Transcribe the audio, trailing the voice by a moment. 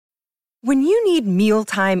When you need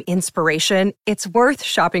mealtime inspiration, it's worth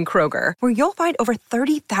shopping Kroger, where you'll find over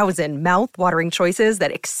 30,000 mouth-watering choices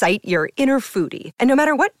that excite your inner foodie. And no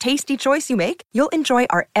matter what tasty choice you make, you'll enjoy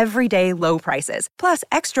our everyday low prices, plus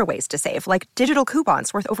extra ways to save, like digital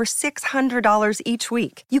coupons worth over $600 each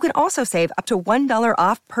week. You can also save up to $1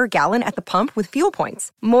 off per gallon at the pump with fuel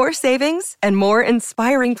points. More savings and more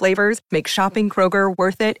inspiring flavors make shopping Kroger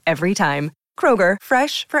worth it every time. Kroger,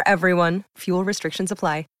 fresh for everyone. Fuel restrictions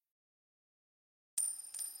apply.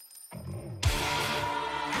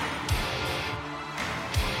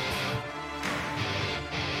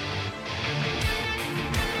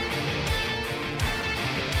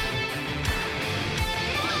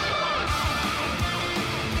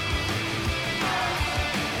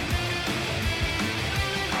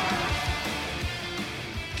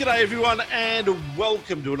 G'day everyone and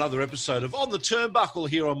welcome to another episode of On the Turnbuckle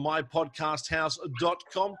here on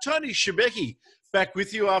mypodcasthouse.com. Tony Shebeki back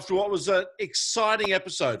with you after what was an exciting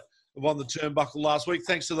episode of On the Turnbuckle last week.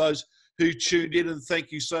 Thanks to those who tuned in and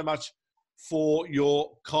thank you so much for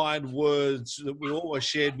your kind words that we always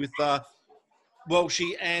shared with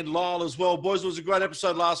Welshie and Lyle as well. Boys, it was a great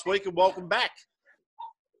episode last week and welcome back.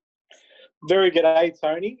 Very good day,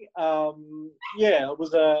 Tony. It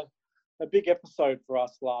was a big episode for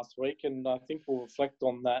us last week, and I think we'll reflect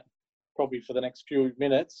on that probably for the next few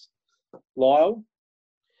minutes. Lyle?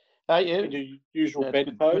 Yeah. In your usual bed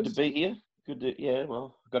good, pose. Good to be here.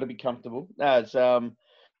 Got to be comfortable. No, it's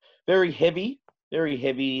very heavy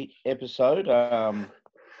episode. Can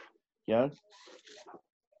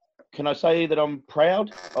I say that I'm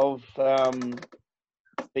proud of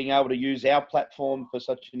being able to use our platform for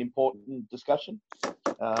such an important discussion?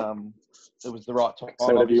 It was the right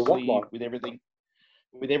time, obviously,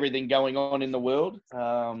 with everything going on in the world.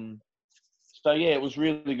 It was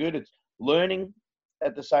really good. It's learning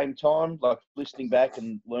at the same time, like listening back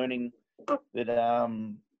and learning that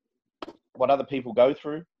what other people go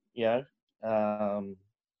through. It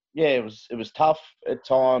was tough at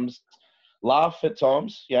times, laugh at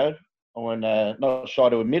times. I'm not shy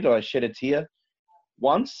to admit I shed a tear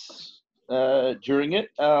once during it.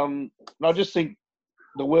 And I just think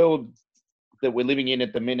the world that we're living in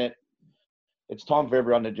at the minute, it's time for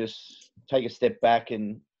everyone to just take a step back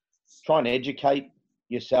and try and educate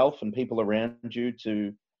yourself and people around you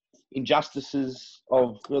to injustices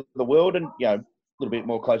of the world and, a little bit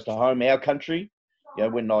more close to home, our country.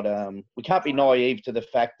 We're not, we can't be naive to the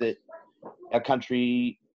fact that our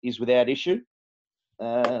country is without issue.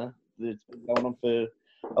 It's been going on for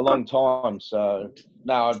a long time. So,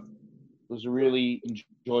 no, it was a really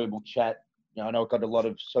enjoyable chat. I know I got a lot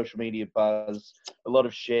of social media buzz, a lot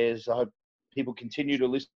of shares. I hope people continue to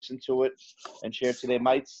listen to it and share it to their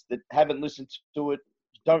mates that haven't listened to it.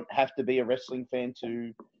 You don't have to be a wrestling fan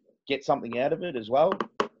to get something out of it as well.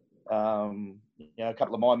 A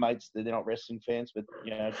couple of my mates, they're not wrestling fans, but,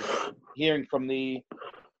 just hearing from the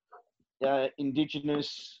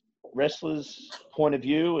Indigenous wrestlers' point of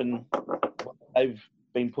view and what they've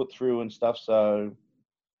been put through and stuff. So,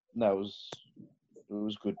 no, it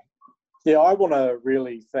was good. Yeah, I want to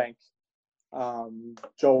really thank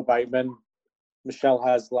Joel Bateman, Michelle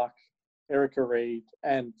Hasluck, Erica Reed,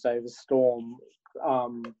 and Davis Storm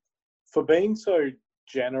for being so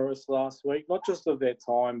generous last week, not just of their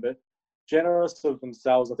time, but generous of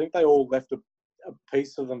themselves. I think they all left a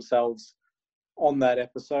piece of themselves on that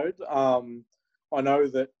episode. I know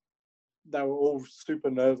that they were all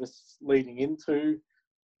super nervous leading into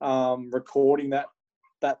recording that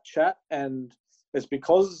chat, and it's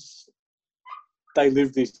because they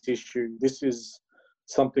live this issue. This is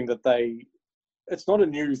something that it's not a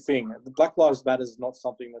new thing. The Black Lives Matter is not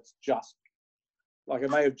something that's just, like, it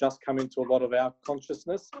may have just come into a lot of our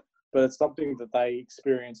consciousness, but it's something that they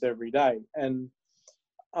experience every day. And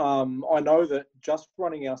I know that just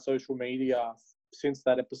running our social media since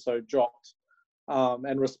that episode dropped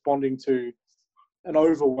and responding to an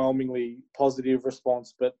overwhelmingly positive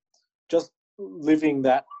response, but just living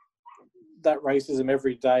that racism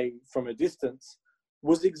every day from a distance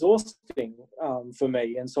was exhausting for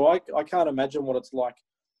me. And so I can't imagine what it's like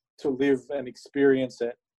to live and experience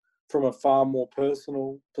it from a far more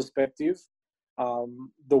personal perspective,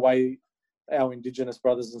 the way our Indigenous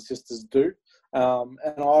brothers and sisters do. And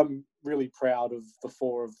I'm really proud of the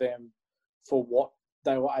four of them for what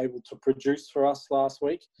they were able to produce for us last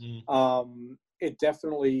week. It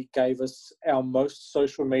definitely gave us our most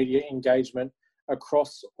social media engagement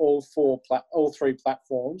across all three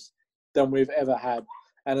platforms than we've ever had.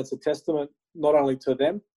 And it's a testament not only to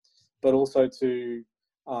them, but also to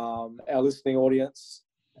our listening audience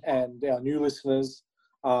and our new listeners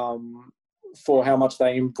for how much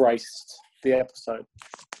they embraced the episode.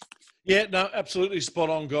 Yeah, no, absolutely spot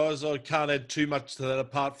on, guys. I can't add too much to that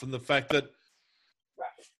apart from the fact that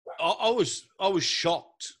I was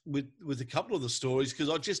shocked with a couple of the stories because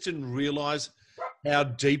I just didn't realise how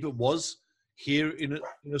deep it was here in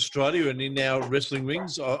Australia and in our wrestling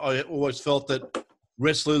rings. I always felt that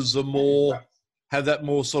wrestlers have that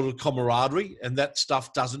more sort of camaraderie, and that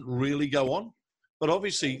stuff doesn't really go on. But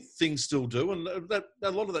obviously, things still do, and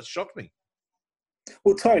a lot of that shocked me.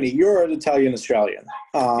 Well, Tony, you're an Italian Australian,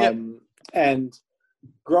 Yep. and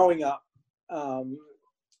growing up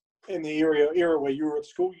in the era where you were at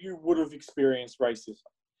school, you would have experienced racism.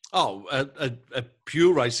 Oh, a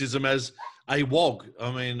pure racism as a WOG.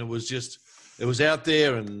 I mean, it was out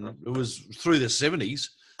there, and it was through the 70s.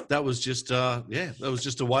 That was just, that was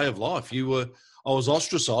just a way of life. I was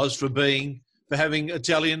ostracised for having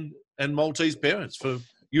Italian and Maltese parents, for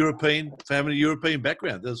having a European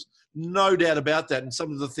background. There's no doubt about that. And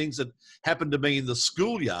some of the things that happened to me in the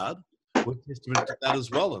schoolyard were testament to that as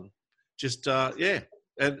well. And just,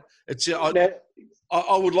 and it's,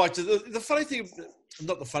 I would like to, the funny thing,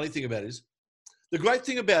 not the funny thing about it is, the great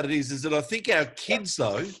thing about it is that I think our kids,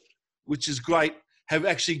 though, which is great, have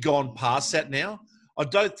actually gone past that now. I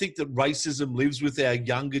don't think that racism lives with our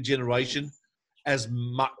younger generation as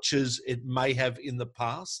much as it may have in the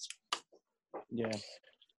past. Yeah.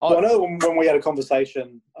 Well, I know when we had a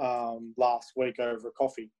conversation last week over a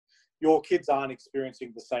coffee, your kids aren't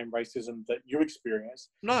experiencing the same racism that you experience,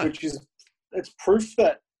 No. which is, it's proof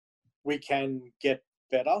that we can get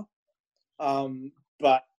better.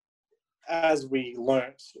 But as we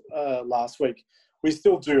learnt last week, we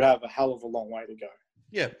still do have a hell of a long way to go.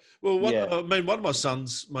 Yeah. Well, one of my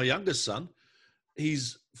sons, my youngest son,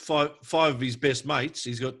 he's five of his best mates.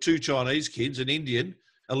 He's got 2 Chinese kids, an Indian,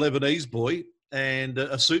 a Lebanese boy, and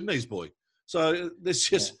a Sudanese boy. So there's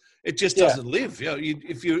just it just doesn't live. You know,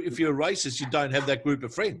 if you're a racist, you don't have that group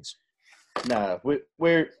of friends. No,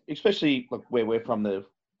 we're especially like where we're from, the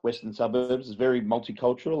western suburbs, is very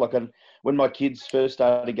multicultural. Like when my kids first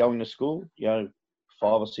started going to school, 5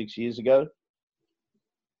 or 6 years ago,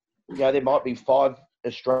 there might be 5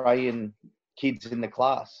 Australian kids in the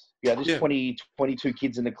class. There's 20, 22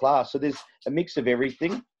 kids in the class. So there's a mix of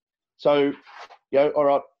everything. So, all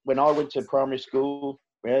right, when I went to primary school,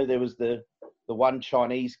 there was the one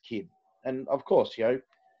Chinese kid. And of course,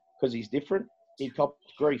 because he's different, he copped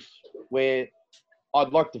grief. Where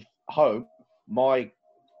I'd like to hope my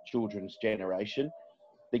children's generation,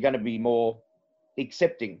 they're going to be more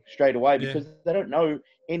accepting straight away because they don't know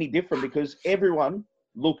any different, because everyone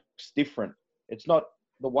looks different. It's not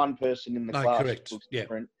the one person in the class looks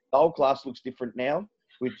different. The whole class looks different now,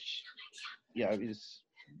 which, is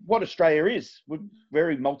what Australia is. We're a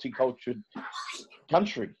very multicultural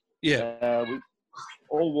country. Yeah.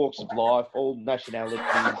 All walks of life, all nationalities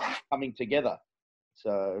coming together.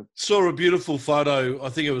 So saw a beautiful photo, I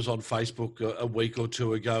think it was on Facebook a week or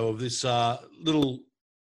 2 ago, of this little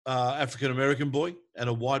African-American boy and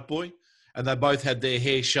a white boy, and they both had their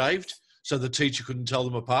hair shaved so the teacher couldn't tell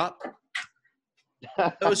them apart.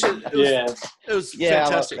 It was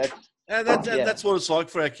fantastic. And that's what it's like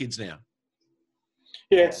for our kids now.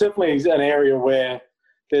 Yeah, it's definitely an area where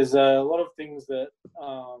there's a lot of things that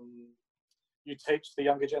you teach the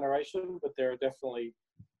younger generation, but there are definitely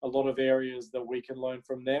a lot of areas that we can learn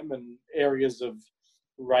from them, and areas of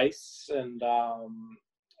race and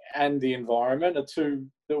the environment are 2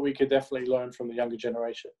 that we could definitely learn from the younger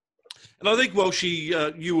generation. And I think,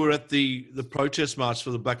 Welshie, you were at the protest march for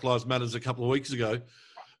the Black Lives Matters a couple of weeks ago.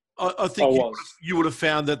 I think you would have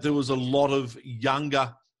found that there was a lot of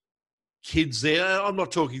younger kids there. I'm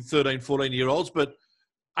not talking 13, 14-year-olds, but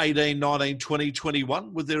 18, 19, 20,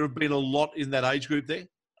 21. Would there have been a lot in that age group there?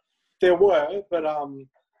 There were, but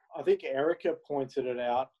I think Erica pointed it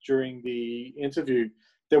out during the interview.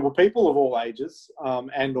 There were people of all ages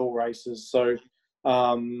and all races. So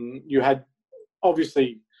you had,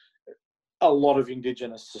 obviously, a lot of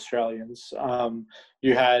Indigenous Australians.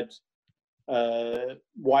 You had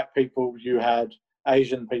white people, you had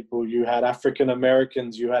Asian people, you had African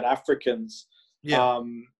Americans, you had Africans,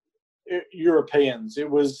 Europeans. It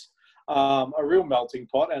was a real melting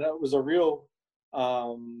pot, and it was a real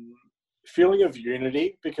feeling of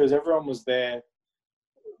unity because everyone was there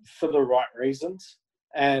for the right reasons.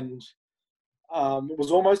 And it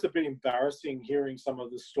was almost a bit embarrassing hearing some of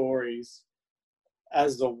the stories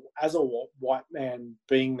as a white man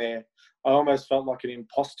being there. I almost felt like an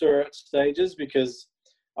imposter at stages because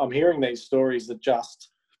I'm hearing these stories that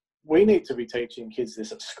we need to be teaching kids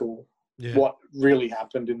this at school. Yeah. What really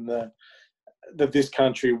happened that this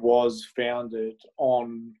country was founded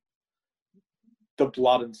on the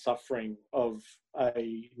blood and suffering of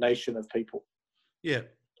a nation of people. Yeah.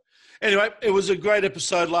 Anyway, it was a great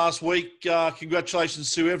episode last week.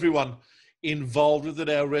 Congratulations to everyone involved with it,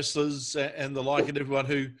 our wrestlers and the like, and everyone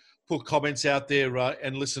who put comments out there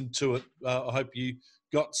and listened to it. I hope you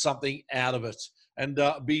got something out of it. And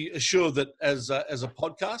be assured that as a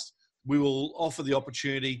podcast, we will offer the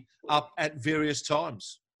opportunity up at various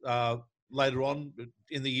times later on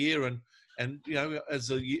in the year, and you know, as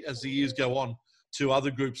the years go on, to other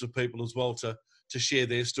groups of people as well to share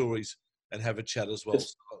their stories and have a chat as well. So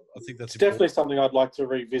I think that's definitely something I'd like to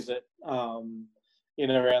revisit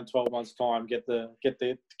in around 12 months' time. Get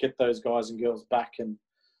those guys and girls back and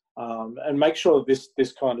make sure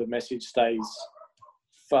this kind of message stays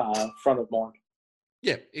front of mind.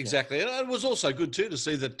 Yeah, exactly. And it was also good too to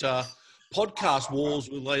see that podcast wars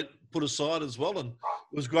were put aside as well, and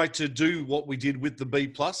it was great to do what we did with the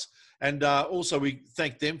B+. And also we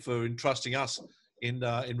thank them for entrusting us in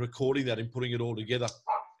recording that and putting it all together.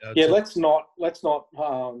 Let's not brush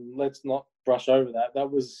over that. It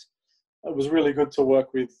was really good to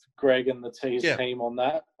work with Greg and the team on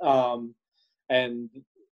that. And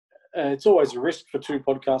it's always a risk for two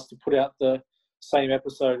podcasts to put out the same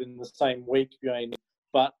episode in the same week.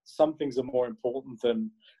 But some things are more important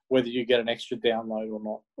than whether you get an extra download or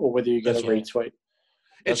not, or whether you get a retweet.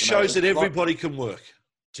 It shows that everybody can work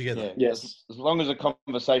together. Yeah. Yes. As long as the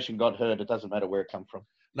conversation got heard, it doesn't matter where it come from.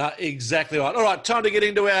 No, exactly right. All right, time to get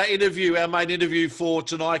into our main interview for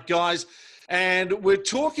tonight, guys. And we're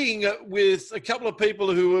talking with a couple of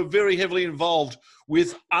people who are very heavily involved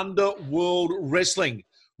with Underworld Wrestling.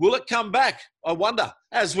 Will it come back? I wonder.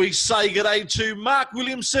 As we say g'day to Mark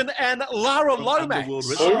Williamson and Lara Lomax.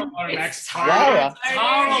 Lara Lomax. Lara.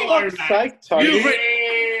 Tony.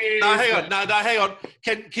 No, hang on.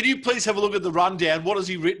 Can you please have a look at the rundown? What has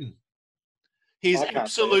he written? He's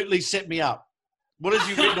absolutely set me up. What has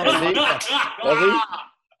he written on the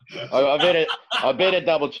I better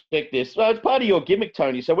double check this. Well, it's part of your gimmick,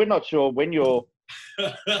 Tony. So we're not sure when you're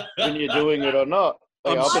doing it or not.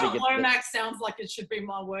 Lara Lomax sounds like it should be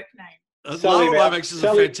my work name. Lara Lomax is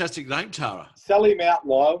a fantastic name, Tara. Sell him out,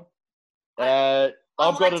 Lyle. I've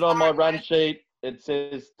got it on my run sheet. It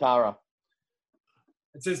says Tara.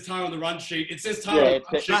 It says Tara on the run sheet. It says Tara.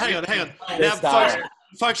 Hang on. Now,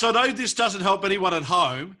 folks, I know this doesn't help anyone at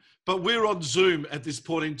home, but we're on Zoom at this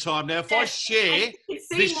point in time. Now, if I share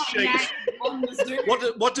this sheet,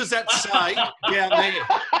 what does that say down there?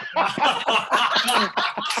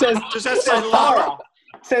 Does that say Lara?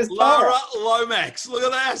 Says Lara Lomax. Look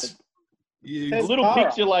at that. A little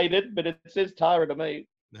pixelated, but it says Tara to me.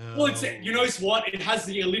 No. Well, you know what? It has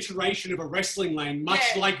the alliteration of a wrestling name,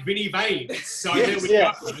 much like Vinnie Vane. So there we go.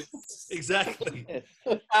 Exactly.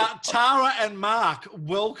 Tara and Mark,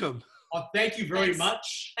 welcome. Oh, thank you very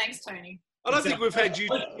much. Thanks, Tony. I don't think we've had you.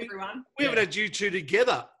 Everyone. We haven't had you two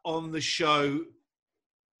together on the show,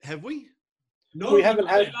 have we? No, we haven't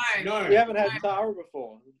had. No, we haven't had Tara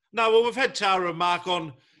before. No, well, we've had Tara and Mark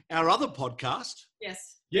on our other podcast.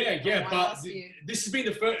 Yes. Yeah, but this has been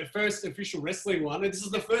the first official wrestling one. And this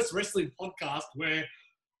is the first wrestling podcast where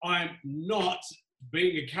I'm not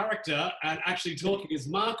being a character and actually talking as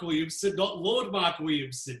Mark Williamson, not Lord Mark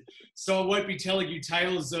Williamson. So I won't be telling you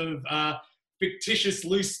tales of fictitious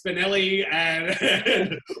Lou Spinelli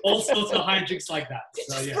and all sorts of hijinks like that.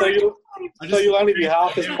 So, yeah. So you'll only be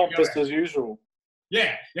half as pompous as usual.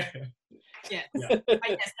 Yeah. Yes. No,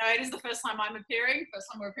 it is the first time I'm appearing. First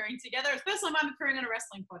time we're appearing together. It's the first time I'm appearing on a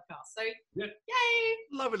wrestling podcast. So, Yay!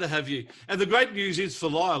 Lovely to have you. And the great news is for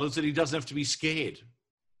Lyle is that he doesn't have to be scared.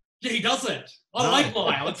 Yeah, he doesn't. I like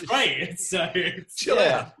Lyle. It's great. Chill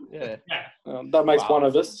out. Yeah. That makes one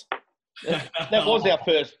of us. That was our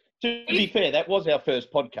first. To be fair, that was our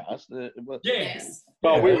first podcast. Yes.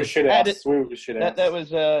 Well, we were shit out. That was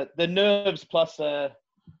the nerves plus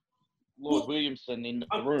Lord Williamson in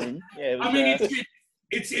the room. Yeah, I mean,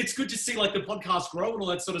 it's good to see like the podcast grow and all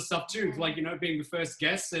that sort of stuff too. Like, you know, being the first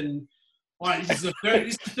guest, and this is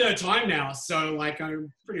the third time now. So like,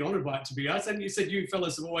 I'm pretty honoured by it, to be honest. And you said you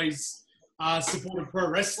fellas have always supported pro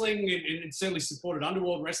wrestling and certainly supported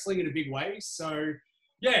Underworld Wrestling in a big way. So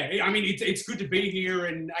yeah, I mean, it's good to be here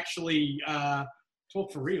and actually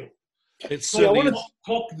talk for real. It's I want to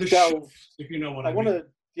talk the show, if you know what I mean. I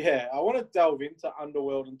want to delve into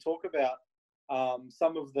Underworld and talk about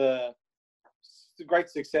some of the great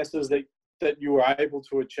successes that you were able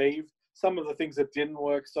to achieve, some of the things that didn't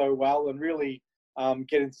work so well, and really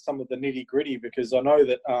get into some of the nitty-gritty, because I know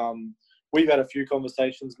that we've had a few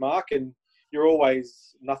conversations, Mark, and you're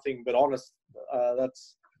always nothing but honest.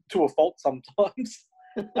 That's to a fault sometimes.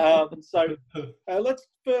 So let's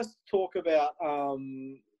first talk about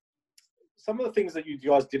some of the things that you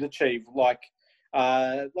guys did achieve, like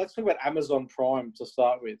let's talk about Amazon Prime to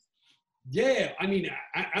start with. Yeah, I mean,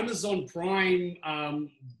 Amazon Prime,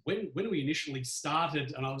 when we initially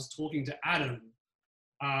started and I was talking to Adam,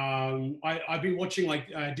 I've been watching like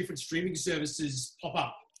different streaming services pop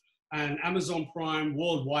up, and Amazon Prime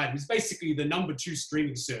worldwide was basically the #2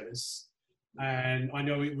 streaming service. And I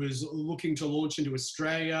know it was looking to launch into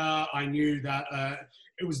Australia. I knew that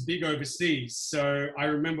it was big overseas. So I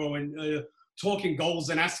remember when talking goals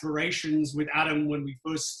and aspirations with Adam when we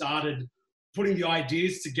first started putting the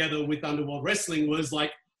ideas together with Underworld Wrestling was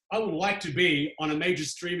like, I would like to be on a major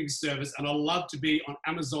streaming service and I'd love to be on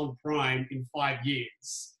Amazon Prime in 5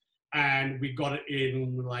 years. And we got it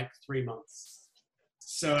in like 3 months.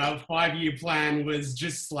 So our 5-year plan was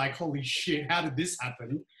just like, holy shit, how did this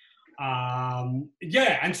happen?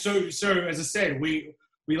 Yeah, and so as I said, we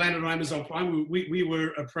landed on Amazon Prime. We were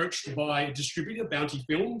approached by a distributor, Bounty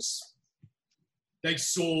Films. They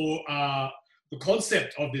saw the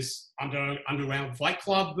concept of this underground fight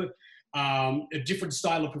club, a different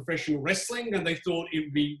style of professional wrestling, and they thought it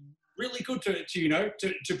would be really good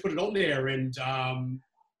to put it on there and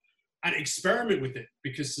experiment with it.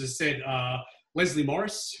 Because as I said, Leslie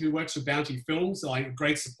Morris, who works for Bounty Films, like a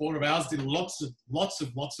great supporter of ours, did lots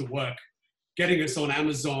of work getting us on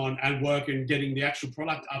Amazon and work and getting the actual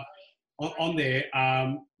product up on there.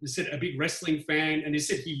 He said a big wrestling fan, and he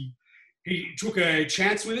said he took a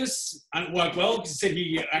chance with us and it worked well because he said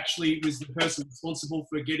he actually was the person responsible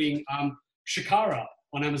for getting Shikara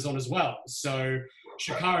on Amazon as well. So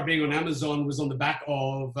Shikara being on Amazon was on the back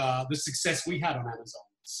of the success we had on Amazon.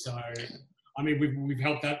 So, I mean, we've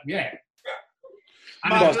helped that, yeah.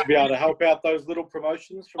 Nice to be able to help out those little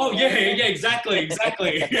promotions. From Exactly.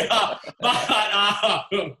 Yeah.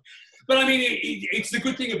 But I mean, it's the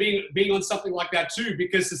good thing of being on something like that too,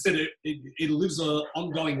 because as I said, it lives an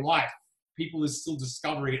ongoing life. People are still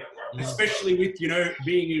discovering it, especially with,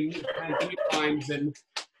 being in pandemic times and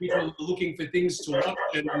people are looking for things to watch,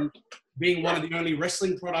 and being one of the only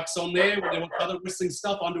wrestling products on there. When they want other wrestling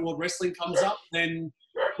stuff, Underworld Wrestling comes up, then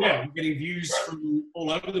yeah, we're getting views from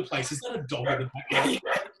all over the place. Is that a dog in the background?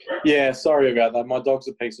 Yeah, sorry about that. My dog's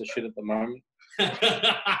a piece of shit at the moment.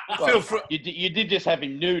 Well, you did just have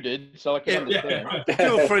him neutered, so I can understand. Yeah.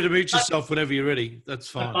 Feel free to mute yourself whenever you're ready. That's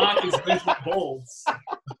fine. Mark is losing balls.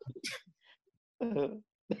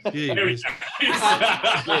 Yeah,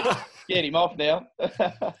 Get him off now.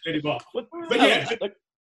 Get him off. But yeah.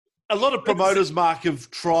 A lot of promoters, Mark, have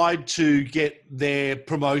tried to get their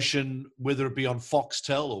promotion, whether it be on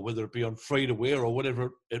Foxtel or whether it be on Free to Wear or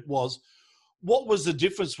whatever it was. What was the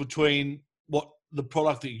difference between what the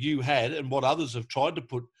product that you had and what others have tried to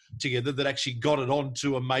put together that actually got it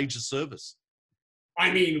onto a major service?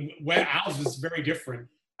 I mean, where ours was very different.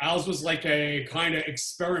 Ours was like a kind of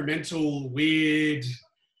experimental, weird,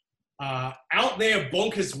 out there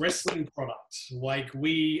bonkers wrestling product. Like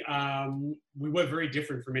we were very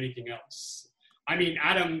different from anything else. I mean,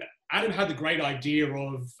 Adam had the great idea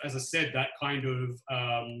of, as I said, that kind of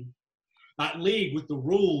that league with the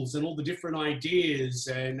rules and all the different ideas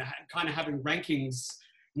and kind of having rankings,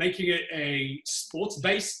 making it a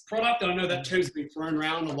sports-based product. And I know that term's been thrown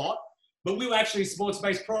around a lot, but we were actually a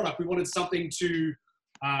sports-based product. We wanted something to,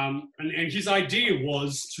 and his idea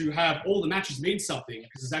was to have all the matches mean something,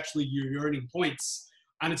 because it's actually you're earning points.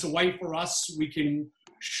 And it's a way for us, we can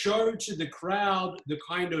show to the crowd the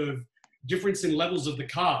kind of difference in levels of the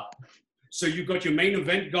card. So you've got your main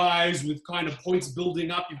event guys with kind of points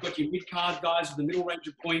building up. You've got your mid-card guys with the middle range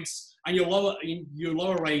of points, and your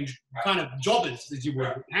lower range kind of jobbers, as you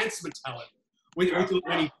were, enhancement talent with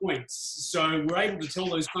many points. So we're able to tell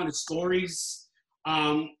those kind of stories,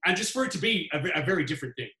 and just for it to be a very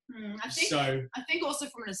different thing. I think also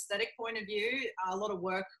from an aesthetic point of view, a lot of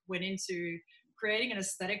work went into creating an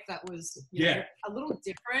aesthetic that was a little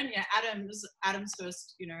different. Yeah, Adam's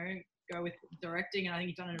first, go with directing, and I think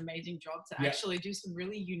he's done an amazing job to actually do some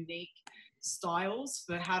really unique styles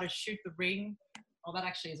for how to shoot the ring. Oh, that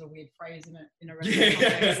actually is a weird phrase in a wrestling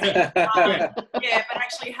context. But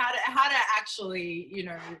actually how to actually,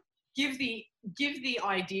 give the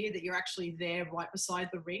idea that you're actually there right beside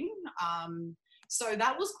the ring. So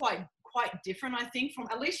that was quite different, I think, from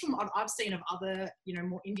what I've seen of other,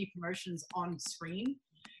 more indie promotions on screen.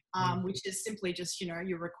 Which is simply just,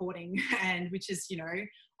 you're recording, and which is,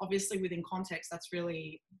 obviously within context, that's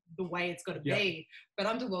really the way it's got to be. But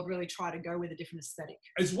Underworld really try to go with a different aesthetic.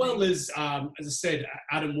 As well as I said,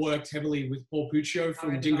 Adam worked heavily with Paul Puccio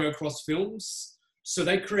from Dingo Cross Films. So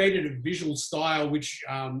they created a visual style, which,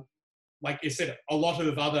 like I said, a lot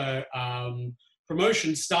of other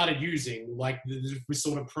promotions started using, like the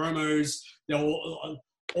sort of promos. They were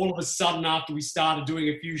all of a sudden, after we started doing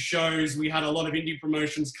a few shows, we had a lot of indie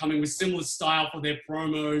promotions coming with similar style for their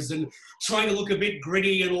promos and trying to look a bit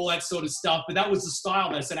gritty and all that sort of stuff. But that was the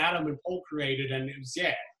style that Adam and Paul created, and it was,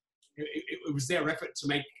 it was their effort to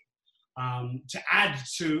make, to add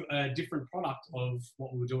to a different product of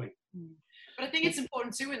what we were doing. But I think it's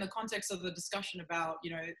important too, in the context of the discussion about,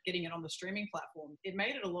 getting it on the streaming platform. It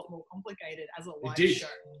made it a lot more complicated as a live show.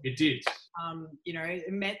 It did.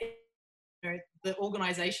 It meant the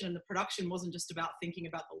organization and the production wasn't just about thinking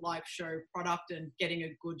about the live show product and getting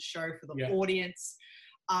a good show for the audience.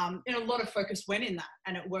 And a lot of focus went in that,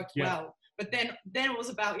 and it worked well. But then it was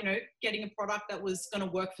about, getting a product that was going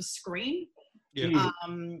to work for screen. Yeah.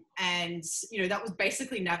 And that was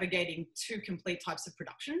basically navigating two complete types of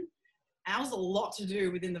production. And that was a lot to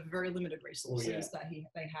do within the very limited resources that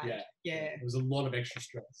they had. Yeah. It was a lot of extra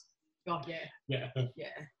stress. Oh, yeah. Yeah.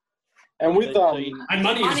 And with and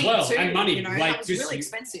money as well. Too, and money. that was really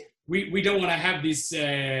expensive. We don't want to have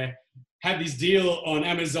this deal on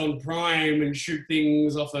Amazon Prime and shoot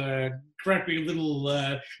things off a crappy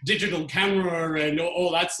little digital camera and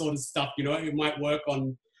all that sort of stuff. It might work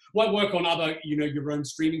on other, your own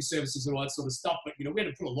streaming services and all that sort of stuff. But, we had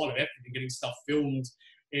to put a lot of effort in getting stuff filmed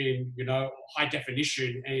in, high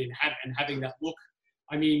definition and having that look.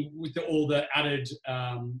 I mean, with all the added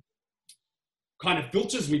kind of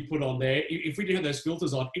filters we put on there, if we didn't have those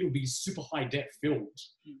filters on, it'll be super high def filmed.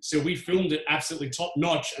 So we filmed it absolutely top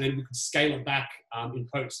notch, and then we could scale it back in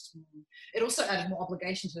post. It also added more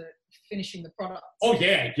obligation to finishing the product. Oh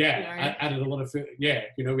yeah. I added a lot of, I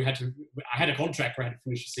had a contract where I had to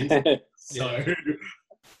finish the season. So.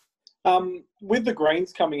 With the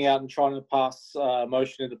Greens coming out and trying to pass a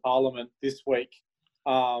motion into Parliament this week,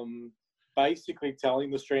 basically telling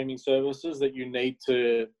the streaming services that you need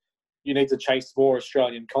to chase more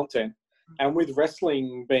Australian content. And with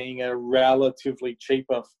wrestling being a relatively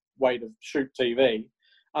cheaper way to shoot TV,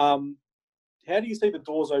 how do you see the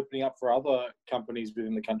doors opening up for other companies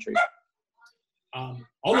within the country? I'll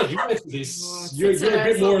let you answer this. You're a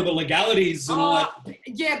bit more of the legalities and all that.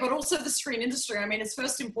 Yeah, but also the screen industry. I mean, it's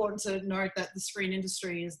first important to note that the screen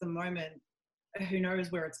industry is the moment. Who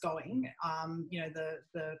knows where it's going?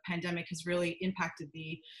 The pandemic has really impacted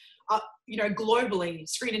the, globally,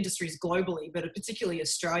 screen industries globally, but particularly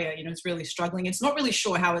Australia, it's really struggling. It's not really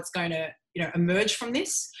sure how it's going to, emerge from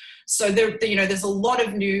this. So there's a lot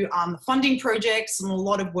of new funding projects and a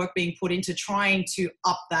lot of work being put into trying to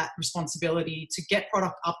up that responsibility to get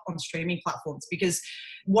product up on streaming platforms. Because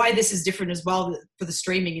why this is different as well for the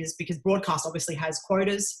streaming is because broadcast obviously has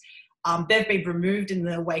quotas. They've been removed in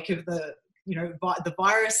the wake of the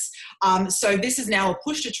virus. So this is now a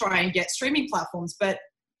push to try and get streaming platforms. But,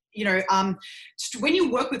 when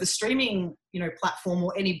you work with a streaming, platform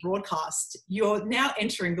or any broadcast, you're now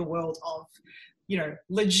entering the world of,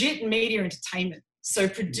 legit media entertainment. So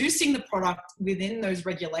producing the product within those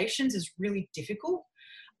regulations is really difficult.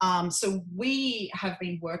 So we have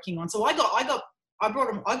been working on, so I got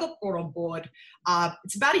brought on board,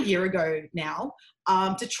 it's about a year ago now,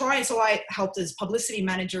 to try. So I helped as publicity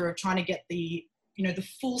manager of trying to get the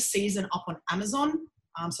full season up on Amazon.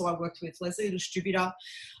 So I worked with Leslie, the distributor,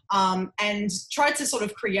 and tried to sort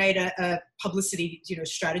of create a publicity,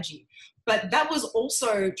 strategy. But that was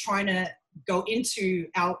also trying to go into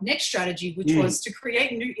our next strategy, which was to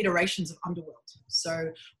create new iterations of Underworld.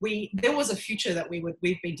 So there was a future that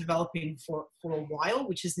we've been developing for a while,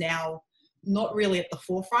 which is now not really at the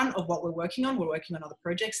forefront of what we're working on. We're working on other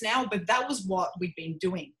projects now, but that was what we'd been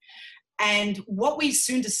doing. And what we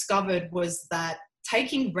soon discovered was that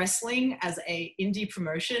taking wrestling as a indie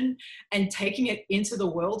promotion and taking it into the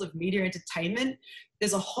world of media entertainment,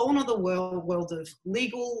 there's a whole nother world of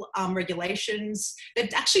legal regulations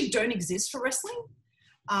that actually don't exist for wrestling.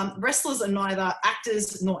 Wrestlers are neither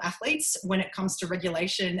actors nor athletes when it comes to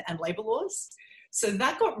regulation and labor laws. So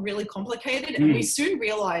that got really complicated, and we soon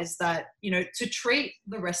realized that, to treat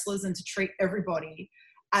the wrestlers and to treat everybody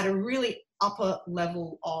at a really upper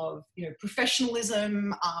level of,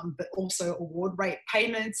 professionalism, but also award rate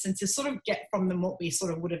payments, and to sort of get from them what we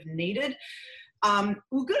sort of would have needed,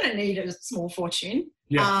 we're going to need a small fortune.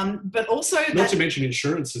 Yeah. But also not to mention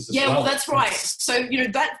insurances as well. Yeah, well, that's right. So,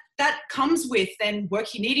 that comes with then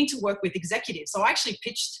needing to work with executives. So I actually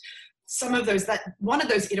pitched one of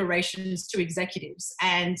those iterations to executives,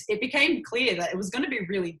 and it became clear that it was going to be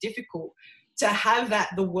really difficult to have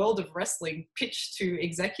the world of wrestling pitched to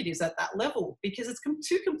executives at that level, because it's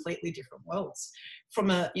two completely different worlds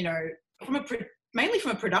mainly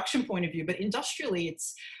from a production point of view, but industrially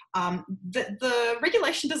it's the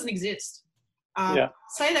regulation doesn't exist.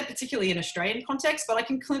 Say that particularly in Australian context, but I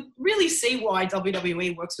can really see why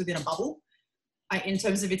WWE works within a bubble. in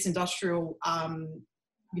terms of its industrial,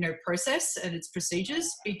 process and its procedures,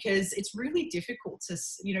 because it's really difficult to,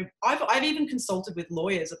 I've even consulted with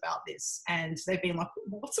lawyers about this, and they've been like,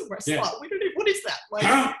 what's a wrestler? Yeah. We don't know, what is that? Like,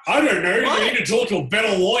 Huh? I don't know. What? You need to talk to a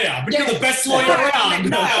better lawyer, but Yeah. you're the best lawyer around.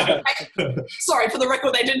 No, sorry, for the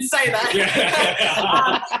record, they didn't say that.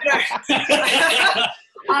 Yeah.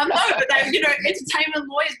 No, but they, entertainment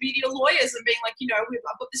lawyers, media lawyers, and being like,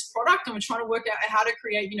 I've got this product and we're trying to work out how to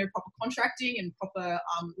create, proper contracting and proper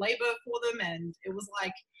labor for them. And it was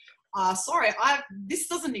like, sorry, this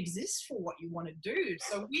doesn't exist for what you want to do.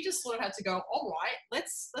 So we just sort of had to go, all right,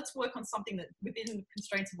 let's work on something that within the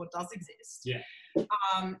constraints of what does exist. Yeah.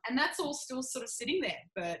 And that's all still sort of sitting there.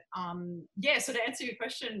 But so to answer your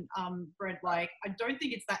question, Brent, like, I don't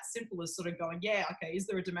think it's that simple as sort of going, yeah, okay, is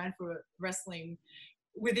there a demand for wrestling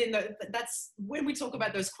within that's when we talk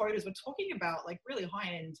about those quotas, we're talking about like really high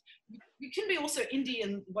end. You can be also indie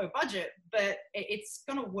and low budget, but it's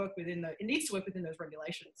going to work it needs to work within those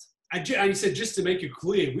regulations. And you said, just to make it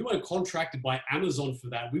clear, we weren't contracted by Amazon for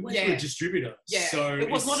that. We went to a distributor. Yeah, so it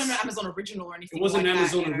was not an Amazon original or anything. It wasn't like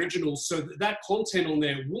Amazon that, original, so that content on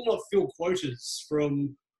there will not fill quotas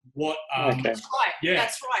from what. Okay. That's right. Yeah.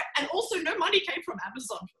 That's right. And also, no money came from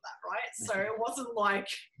Amazon for that, right? So it wasn't like.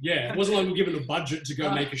 Yeah, it wasn't like we were given a budget to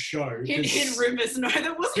go make a show. Hidden rumors. No,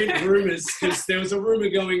 there wasn't. Hidden rumors, because there was a rumor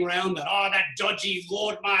going around that that dodgy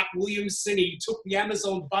Lord Mark Williamson, he took the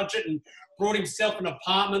Amazon budget and brought himself an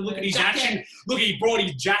apartment. Look at his action. Look, he brought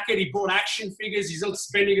his jacket. He brought action figures. He's not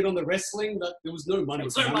spending it on the wrestling. But there was no money. There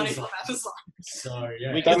was no money from Amazon. So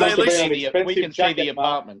yeah, We can That must have see been the, an we can expensive see the jacket, Mark.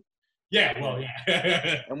 apartment. yeah, well,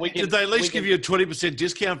 yeah. And we can, Did they at we least can- give you a 20%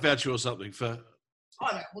 discount voucher or something for Oh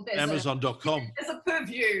no, well there's Amazon.com? there's a per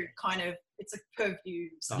view kind of. It's a per view.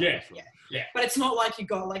 Stuff. Yeah. Yeah. But it's not like you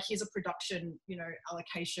got like here's a production,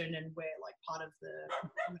 allocation, and we're like part of the.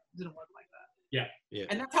 It didn't work like that. Yeah. Yeah.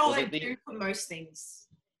 And that's how Well, they do for most things.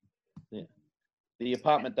 the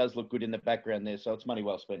apartment does look good in the background there, so it's money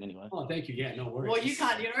well spent anyway. Oh, thank you. Yeah, no worries. Well, you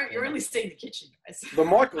can't. You're only seeing the kitchen, guys. The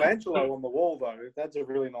Michelangelo on the wall, though, that's a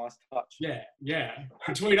really nice touch. Yeah.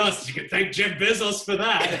 Between us, you can thank Jeff Bezos for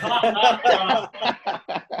that.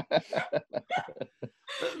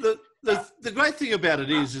 The great thing about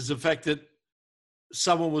it is the fact that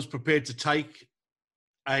someone was prepared to take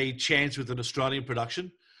a chance with an Australian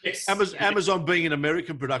production. Yes. Amazon being an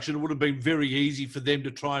American production, it would have been very easy for them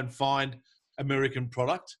to try and find American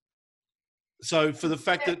product. So for the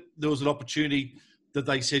fact that there was an opportunity that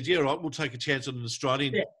they said, yeah, right, we'll take a chance on an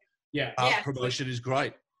Australian promotion is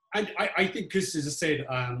great. And I think, because as I said,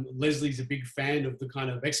 Leslie's a big fan of the kind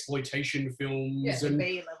of exploitation films and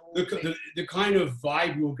B level. the kind of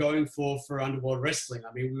vibe we were going for Underworld Wrestling.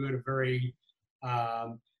 I mean, we were a very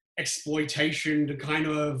exploitation, the kind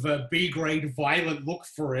of B-grade violent look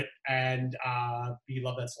for it, and we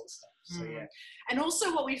love that sort of stuff. So yeah. And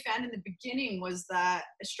also what we found in the beginning was that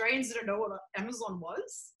Australians didn't know what Amazon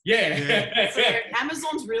was. Yeah. So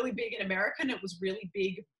Amazon's really big in America, and it was really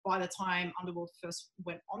big by the time Underworld first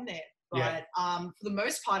went on there. But for the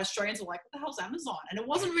most part, Australians were like, what the hell's Amazon? And it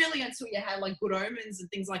wasn't really until you had like Good Omens and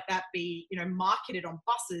things like that be, marketed on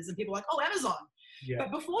buses, and people were like, oh, Amazon. Yeah.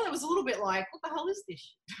 But before, it was a little bit like, what the hell is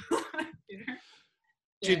this?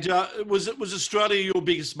 Did was Australia your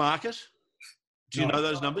biggest market? Do you know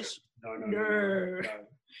those numbers? No.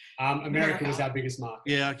 America was our biggest market.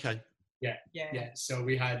 Yeah. Okay. Yeah. So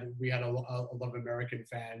we had a lot of American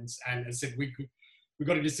fans, and as I said, we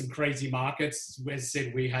got into some crazy markets. As I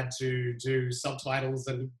said, we had to do subtitles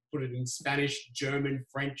and put it in Spanish, German,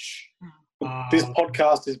 French. This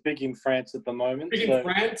podcast is big in France at the moment. Big in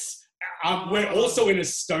France. We're also in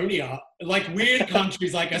Estonia, like weird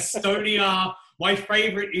countries like Estonia. My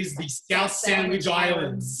favorite is the South Sandwich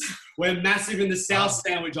Islands. We're massive in the South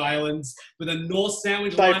Sandwich Islands, but the North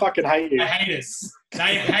Sandwich They Islands, fucking hate you. they hate us.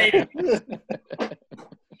 They hate it.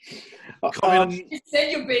 You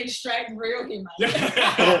said you're being straight and real here,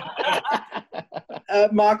 mate.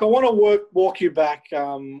 Mark, I want to walk you back.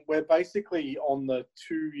 We're basically on the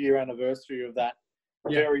 2-year anniversary of that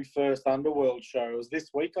very first Underworld show. It was this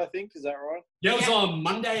week, I think. Is that right? Yeah, it was on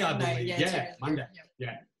Monday, I believe. Yeah, Monday.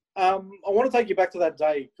 Yeah. I want to take you back to that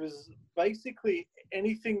day, because basically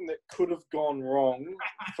anything that could have gone wrong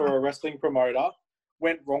for a wrestling promoter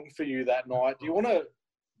went wrong for you that night. Do you want to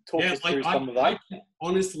talk us through some of that? I can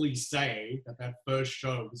honestly say that first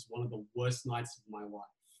show was one of the worst nights of my life.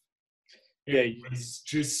 It was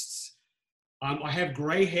just, I have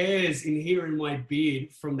grey hairs in here in my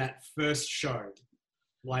beard from that first show.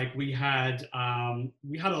 Like we went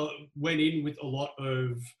in with a lot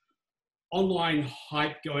of online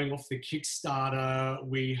hype going off the Kickstarter.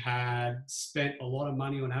 We had spent a lot of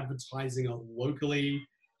money on advertising locally.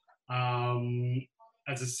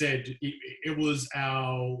 As I said, it was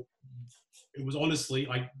honestly,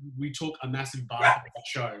 like, we took a massive bath at that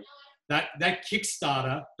show. That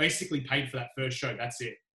Kickstarter basically paid for that first show. That's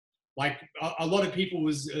it. Like, a lot of people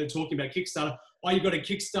was talking about Kickstarter. Oh, you got a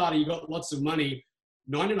Kickstarter, you got lots of money.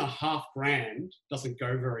 $9,500 doesn't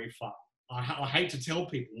go very far. I hate to tell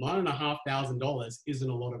people, $9,500 isn't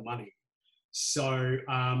a lot of money. So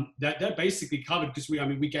that basically covered, because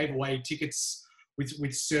we gave away tickets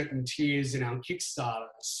with certain tiers in our Kickstarter.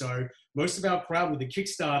 So most of our crowd with the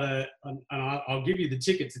Kickstarter, and I'll give you the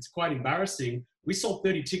tickets, it's quite embarrassing. We sold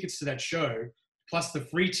 30 tickets to that show, plus the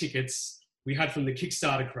free tickets we had from the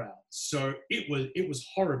Kickstarter crowd. So it was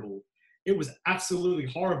horrible. It was absolutely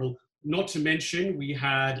horrible. Not to mention, we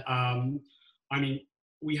had,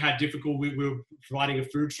 we had we were providing a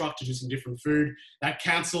food truck to do some different food. That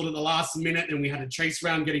cancelled at the last minute, and we had to chase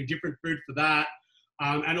around getting different food for that.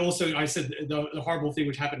 And also, I said the horrible thing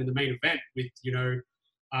which happened in the main event with,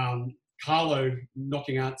 Carlo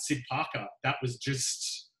knocking out Sid Parker. That was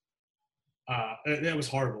just, that was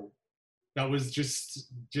horrible. That was just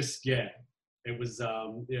yeah. It was,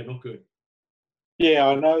 not good. Yeah,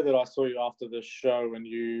 I know that I saw you after the show, and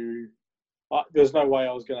you. There's no way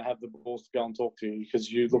I was going to have the balls to go and talk to you,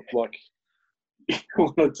 because you looked like you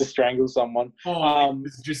wanted to strangle someone. Oh, it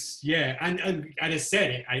was just, yeah. And I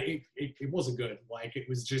said it wasn't good. Like, it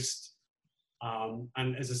was just,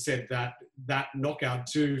 and as I said, that knockout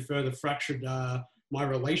too further fractured my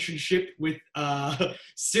relationship with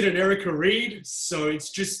Sid and Erica Reed. So it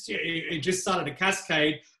just started to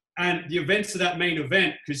cascade. And the events of that main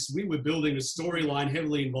event, because we were building a storyline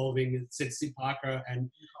heavily involving Sid Parker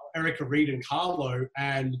and Erica Reed and Carlo,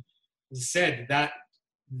 and as I said, that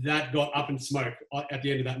got up in smoke at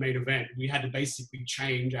the end of that main event. We had to basically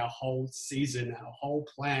change our whole season, our whole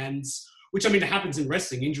plans, which, it happens in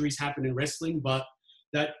wrestling. Injuries happen in wrestling, but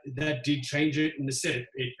that did change it. And as I said,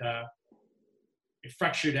 it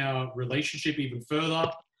fractured our relationship even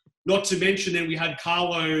further. Not to mention, then we had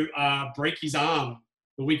Carlo break his arm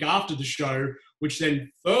the week after the show, which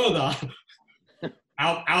then further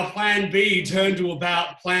our plan B turned to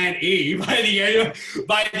about plan E by the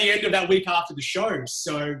end of that week after the show.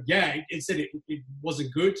 So yeah, it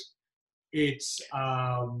wasn't good. It's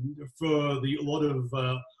for a lot of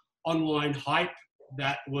online hype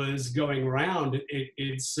that was going around,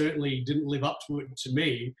 it certainly didn't live up to it to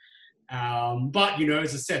me. But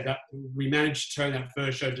as I said, that we managed to turn that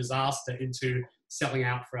first show disaster into selling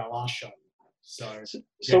out for our last show. So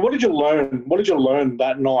yeah. What did you learn? What did you learn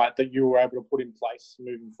that night that you were able to put in place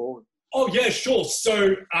moving forward? Oh yeah, sure.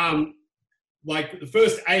 So like the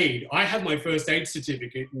first aid, I had my first aid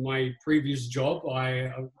certificate in my previous job.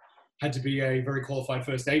 I had to be a very qualified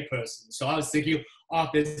first aid person. So I was thinking,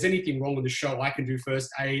 if there's anything wrong with the show, I can do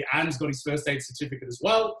first aid. Adam's got his first aid certificate as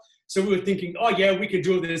well. So we were thinking, oh yeah, we can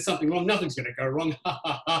do it. There's something wrong. Nothing's going to go wrong.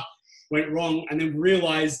 Went wrong. And then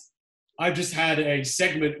realized I just had a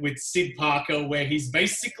segment with Sid Parker where he's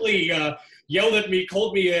basically yelled at me,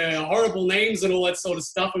 called me horrible names and all that sort of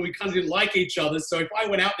stuff, and we kind of didn't like each other. So if I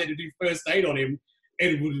went out there to do first aid on him,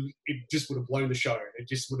 it just would have blown the show. It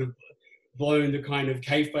just would have blown the kind of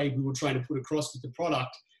kayfabe we were trying to put across with the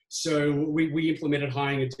product. So we implemented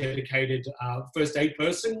hiring a dedicated first aid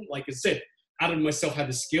person. Like I said, Adam and myself had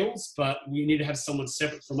the skills, but we need to have someone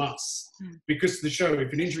separate from us. Because the show,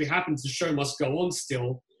 if an injury happens, the show must go on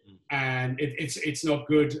still. And it's not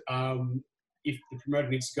good if the promoter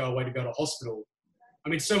needs to go away to go to hospital.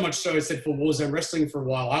 So much so, I said, for Warzone Wrestling for a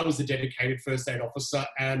while, I was the dedicated first aid officer,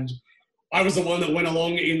 and I was the one that went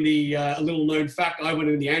along in the little known fact, I went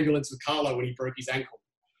in the ambulance with Carlo when he broke his ankle.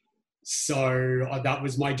 So that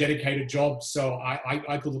was my dedicated job. So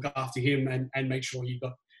I could look after him and make sure he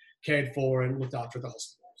got cared for and looked after at the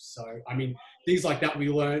hospital. So, things like that we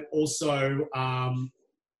learned. Also,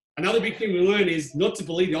 another big thing we learned is not to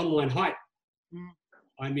believe the online hype.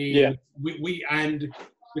 We and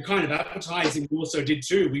the kind of advertising we also did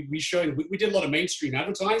too. We did a lot of mainstream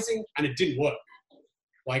advertising, and it didn't work.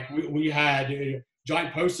 Like we had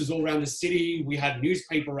giant posters all around the city. We had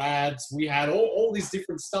newspaper ads. We had all this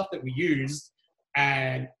different stuff that we used,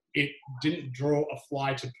 and it didn't draw a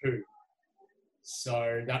fly to poo.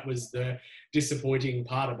 So that was the disappointing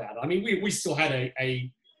part about it. We still had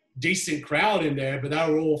a decent crowd in there, but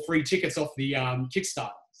they were all free tickets off the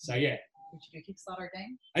Kickstarter. So yeah. Would you do a Kickstarter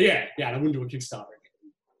again? Yeah, I wouldn't do a Kickstarter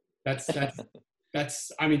again.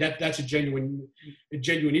 That's a genuine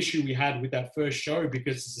issue we had with that first show,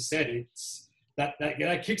 because as I said,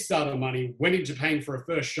 that Kickstarter money went into paying for a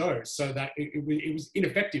first show, so that it was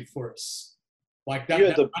ineffective for us. Like that, You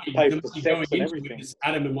had to money, pay the for money sets going and into everything. it is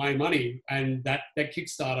Adam and my money, and that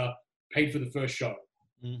Kickstarter paid for the first show.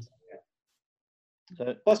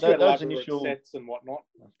 So Plus, you had those elaborate initial. sets and whatnot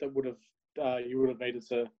that would have you would have needed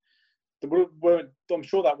to. I'm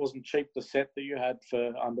sure that wasn't cheap. The set that you had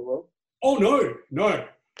for Underworld. Oh no.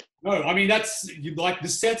 I mean, that's like the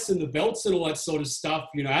sets and the belts and all that sort of stuff.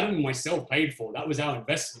 You know, Adam and myself paid for. That was our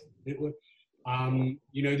investment. It was,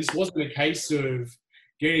 you know, this wasn't a case of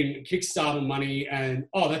getting Kickstarter money and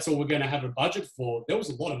that's all we're going to have a budget for. There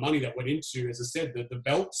was a lot of money that went into, as I said, the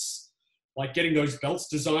belts, like getting those belts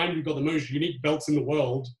designed. We've got the most unique belts in the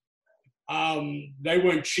world. They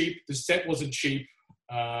weren't cheap. The set wasn't cheap.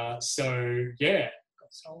 So yeah.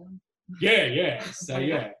 Got stolen. Yeah. So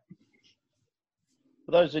yeah.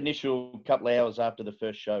 For those initial couple of hours after the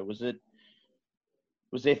first show, was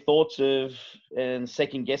there thoughts of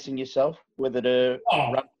second guessing yourself whether to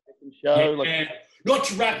run the second show? Yeah. Not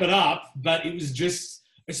to wrap it up, but it was just,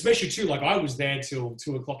 especially too, like I was there till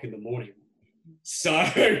 2:00 in the morning. So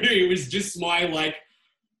it was just my like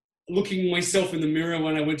looking myself in the mirror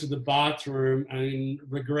when I went to the bathroom and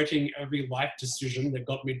regretting every life decision that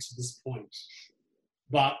got me to this point.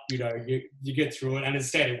 But, you know, you get through it. And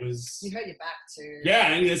instead it was... You hurt your back too.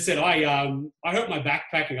 Yeah, and as I said, I hurt my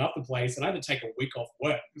back packing up the place and I had to take a week off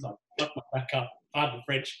work because I fucked my back up, pardon the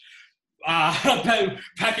French,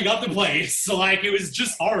 packing up the place. Like, it was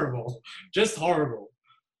just horrible. Just horrible.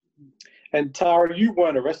 And Tara, you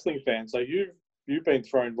weren't a wrestling fan, so you've been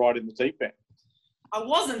thrown right in the deep end. I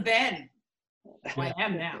wasn't then. I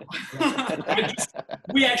am now.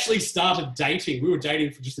 We actually started dating. We were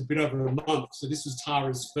dating for just a bit over a month. So this was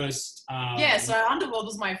Tara's first... Yeah, so Underworld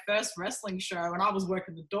was my first wrestling show and I was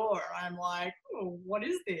working the door. I'm like, oh, what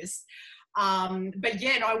is this? But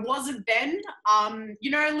yeah, no, I wasn't then.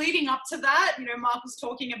 You know, leading up to that, you know, Mark was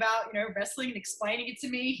talking about, you know, wrestling and explaining it to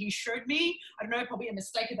me. He showed me, I don't know, probably a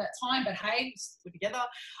mistake at that time, but hey, we're together.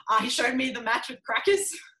 He showed me the match with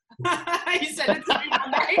Crackers. He said it to me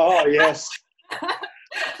one day. Oh, yes.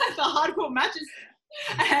 The hardcore matches.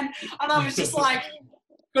 And I was just like...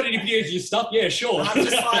 Got any videos of your stuff? Yeah, sure. I'm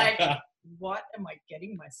just like, what am I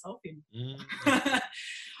getting myself in?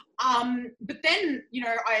 But then, you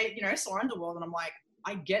know, I saw Underworld and I'm like,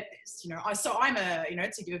 I get this, you know. I'm a, you know,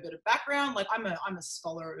 to give a bit of background, like I'm a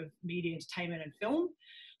scholar of media, entertainment and film.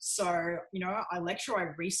 So, you know, I lecture,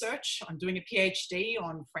 I research, I'm doing a PhD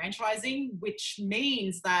on franchising, which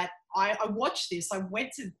means that I watched this. I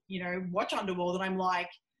went to, you know, watch Underworld and I'm like,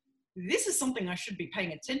 this is something I should be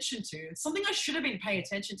paying attention to. It's something I should have been paying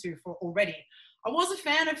attention to for already. I was a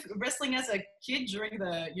fan of wrestling as a kid during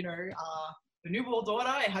the, you know, the New World Order.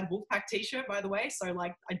 I had Wolfpack t-shirt, by the way. So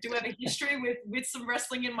like, I do have a history with some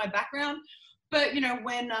wrestling in my background. But, you know,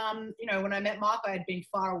 when I met Mark, I had been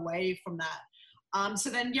far away from that. So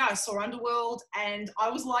then, yeah, I saw Underworld and I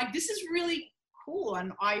was like, this is really cool.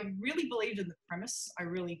 And I really believed in the premise. I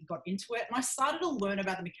really got into it. And I started to learn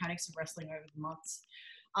about the mechanics of wrestling over the months.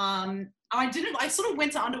 I sort of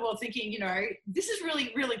went to Underworld thinking, you know, this is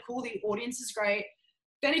really, really cool. The audience is great.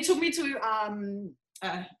 Then he took me to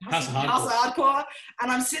House of Hardcore.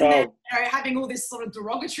 And I'm sitting there, you know, having all this sort of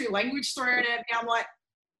derogatory language thrown at me. I'm like,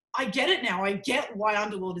 I get it now. I get why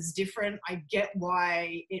Underworld is different. I get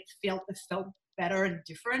why it felt better and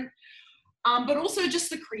different. But also just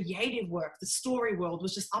the creative work, the story world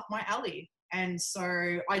was just up my alley. And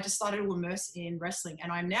so I just started to immerse in wrestling.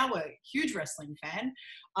 And I'm now a huge wrestling fan,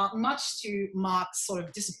 much to Mark's sort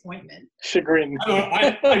of disappointment. Chagrin.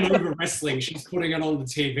 I'm over wrestling. She's putting it on the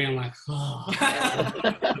TV. I'm like, oh.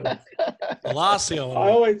 The last thing I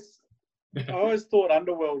always thought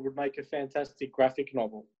Underworld would make a fantastic graphic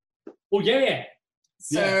novel. Well, yeah.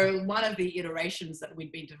 So one of the iterations that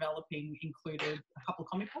we'd been developing included a couple of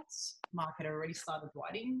comic books. Mark had already started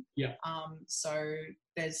writing. Yeah. So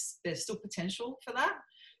there's still potential for that.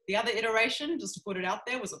 The other iteration, just to put it out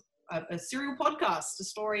there, was a serial podcast, a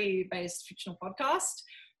story-based fictional podcast.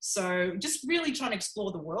 So just really trying to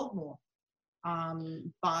explore the world more.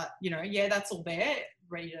 But, you know, yeah, that's all there,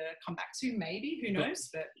 ready to come back to maybe, who knows?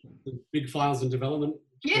 But the big files in development.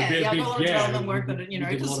 Yeah, I've got a lot of development work that, you know,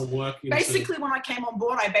 did a lot of work basically when I came on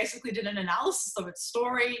board, I basically did an analysis of its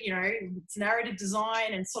story, you know, its narrative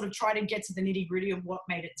design, and sort of try to get to the nitty gritty of what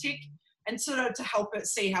made it tick, and sort of to help it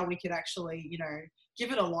see how we could actually, you know,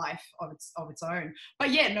 give it a life of its own.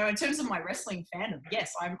 But yeah, no, in terms of my wrestling fandom,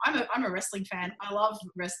 yes, I'm a wrestling fan. I love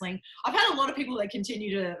wrestling. I've had a lot of people that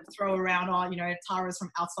continue to throw around, you know, Tara's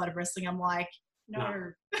from outside of wrestling. I'm like,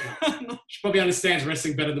 no. She probably understands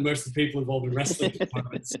wrestling better than most of the people involved in wrestling.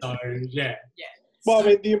 So, yeah. Well, I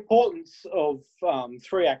mean, the importance of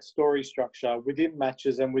 3-act story structure within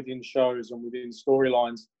matches and within shows and within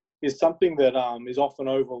storylines is something that is often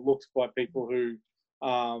overlooked by people who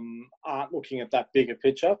aren't looking at that bigger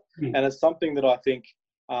picture. And it's something that I think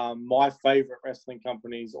my favourite wrestling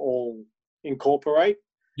companies all incorporate.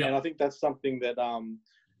 Yep. And I think that's something that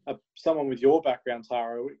someone with your background,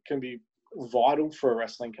 Tara, can be vital for a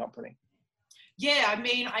wrestling company. Yeah, I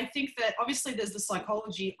mean, I think that obviously there's the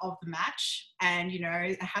psychology of the match, and, you know,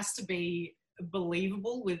 it has to be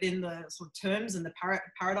believable within the sort of terms and the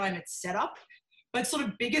paradigm it's set up. But sort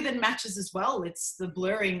of bigger than matches as well, it's the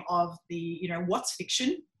blurring of the, you know, what's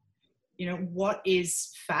fiction, you know, what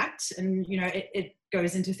is fact. And, you know, it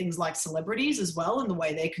goes into things like celebrities as well and the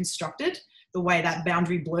way they're constructed, the way that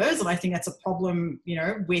boundary blurs. And I think that's a problem, you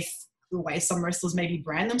know, with the way some wrestlers maybe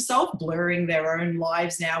brand themselves, blurring their own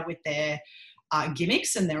lives now with their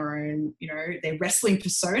gimmicks and their own, you know, their wrestling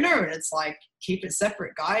persona. And it's like, keep it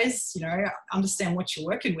separate, guys, you know, understand what you're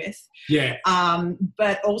working with. Yeah.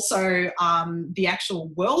 But also the actual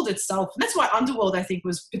world itself. And that's why Underworld, I think,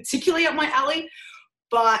 was particularly up my alley.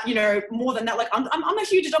 But, you know, more than that, like, I'm a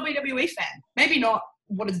huge WWE fan. Maybe not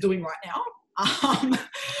what it's doing right now.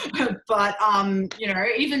 But, you know,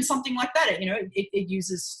 even something like that, you know, it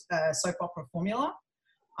uses soap opera formula.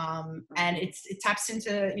 And it taps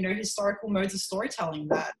into, you know, historical modes of storytelling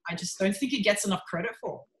that I just don't think it gets enough credit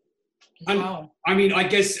for. Well. I mean, I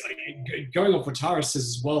guess going off what Tara says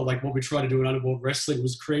as well, like what we try to do in Underworld Wrestling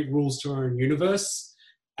was create rules to our own universe.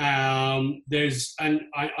 I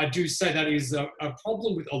do say that is a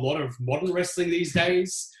problem with a lot of modern wrestling these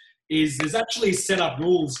days, is there's actually set up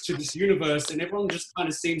rules to this universe and everyone just kind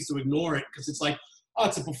of seems to ignore it because it's like, oh,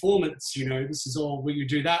 it's a performance, you know, this is all where you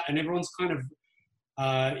do that. And everyone's kind of,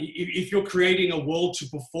 if you're creating a world to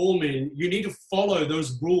perform in, you need to follow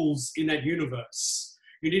those rules in that universe.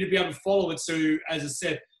 You need to be able to follow it. So, as I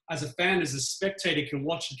said, as a fan, as a spectator, can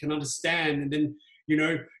watch it, can understand. And then, you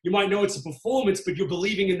know, you might know it's a performance, but you're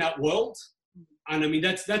believing in that world. And I mean,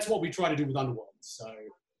 that's what we try to do with Underworld. So,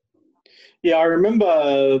 yeah, I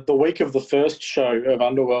remember the week of the first show of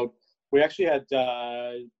Underworld, we actually had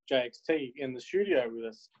JXT in the studio with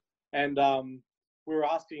us. And we were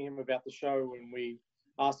asking him about the show, and we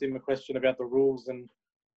asked him a question about the rules. And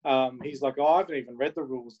he's like, oh, I haven't even read the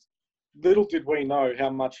rules. Little did we know how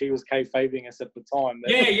much he was kayfabing us at the time.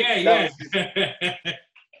 That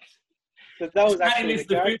was actually the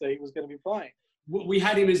character he was going to be playing. We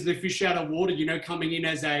had him as the fish out of water, you know, coming in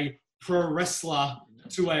as a pro wrestler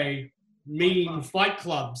to a mean fight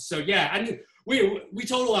club. So, yeah, and we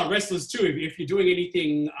told all our wrestlers, too, if you're doing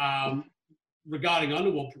anything regarding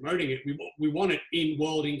Underworld, promoting it, we want it in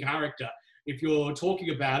world, in character. If you're talking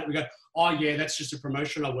about it, we go, oh, yeah, that's just a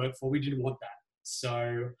promotion I work for. We didn't want that.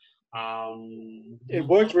 So... it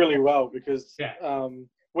worked really well because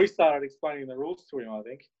we started explaining the rules to him, I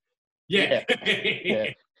think. Yeah.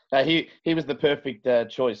 He was the perfect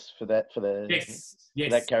choice for that for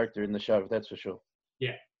that character in the show. That's for sure.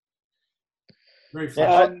 Yeah. Very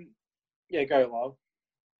fun. Go Lyle.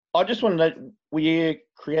 I just want to know: were you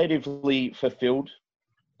creatively fulfilled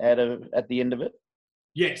at the end of it?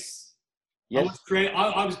 Yes. I was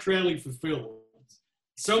creatively fulfilled.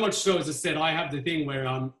 So much so, as I said, I have the thing where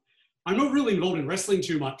I'm not really involved in wrestling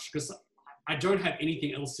too much because I don't have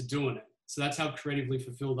anything else to do in it. So that's how creatively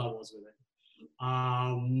fulfilled I was with it.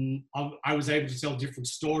 I was able to tell different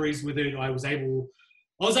stories with it. I was able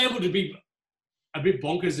to be a bit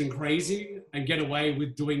bonkers and crazy and get away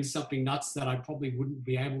with doing something nuts that I probably wouldn't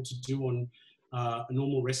be able to do on a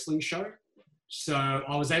normal wrestling show. So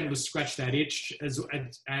I was able to scratch that itch and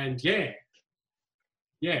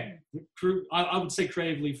I would say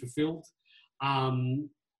creatively fulfilled.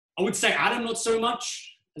 I would say Adam, not so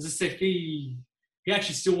much. As I said, he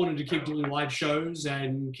actually still wanted to keep doing live shows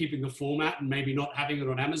and keeping the format and maybe not having it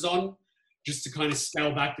on Amazon just to kind of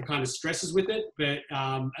scale back the kind of stresses with it. But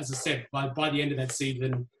as I said, by the end of that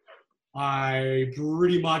season, I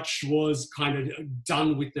pretty much was kind of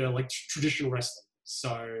done with the traditional wrestling.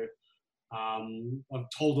 So I've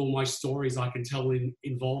told all my stories I can tell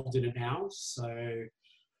involved in it now. So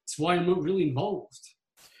that's why I'm not really involved.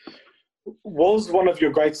 Was one of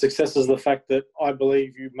your great successes the fact that I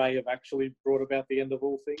believe you may have actually brought about the end of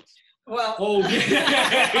all things? Well,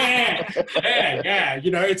 yeah.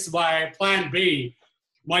 You know, it's my plan B.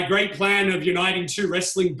 My great plan of uniting 2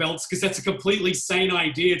 wrestling belts, because that's a completely sane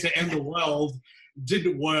idea to end the world,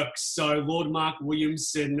 didn't work. So Lord Mark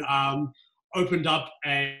Williamson opened up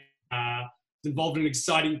and involved in an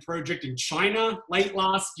exciting project in China late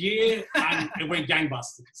last year, and it went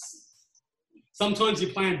gangbusters. Sometimes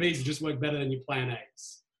your plan Bs just work better than your plan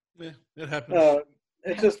As. Yeah, it happens.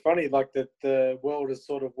 It's just funny, like that the world has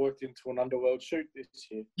sort of worked into an underworld shoot this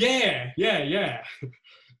year. Yeah.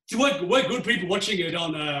 We're good people watching it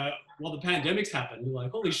on while the pandemic's happened. You're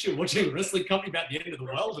like, holy shit, watching a wrestling company about the end of the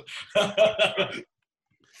world.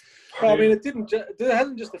 Well, I mean, it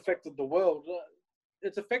hasn't just affected the world.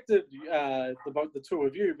 It's affected the two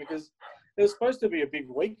of you, because it was supposed to be a big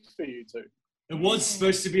week for you two. It was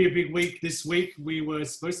supposed to be a big week this week. We were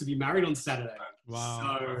supposed to be married on Saturday.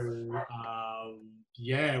 Wow. So,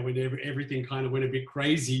 when everything kind of went a bit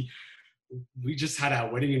crazy, we just had our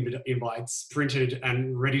wedding invites printed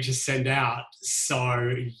and ready to send out.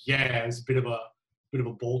 So, it was a bit of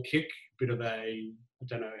a ball kick, bit of a, I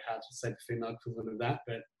don't know how to say the female equivalent of that,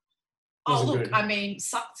 but oh, look, good. I mean,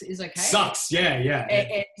 sucks is okay. Sucks, yeah.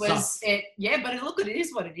 It was, sucks. But look, it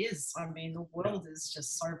is what it is. I mean, the world is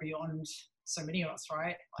just so beyond so many of us,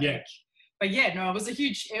 right? But it was a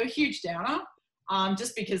huge downer.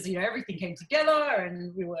 Just because, everything came together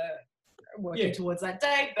and we were working towards that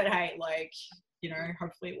day. But hey,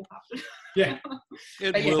 hopefully it will happen. Yeah.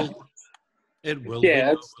 It will. It will.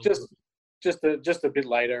 Yeah, it's just a bit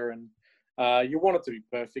later, and you want it to be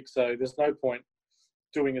perfect, so there's no point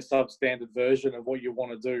doing a substandard version of what you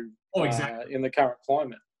want to do in the current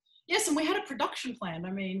climate. Yes, and we had a production plan.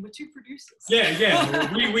 I mean, we're two producers. Yeah.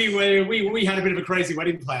 we had a bit of a crazy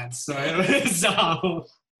wedding plan, so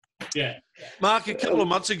yeah. Mark, a couple of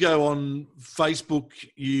months ago on Facebook,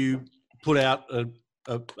 you put out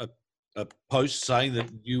a post saying that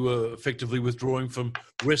you were effectively withdrawing from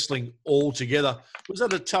wrestling altogether. Was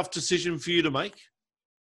that a tough decision for you to make?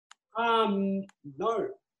 No,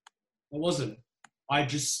 it wasn't. I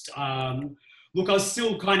just, I was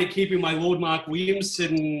still kind of keeping my Lord Mark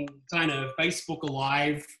Williamson kind of Facebook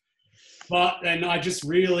alive. But then I just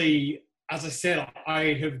really, as I said,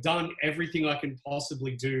 I have done everything I can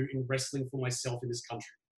possibly do in wrestling for myself in this country.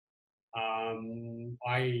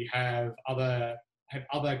 I have other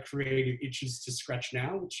creative itches to scratch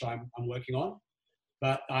now, which I'm working on.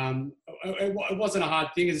 But it wasn't a hard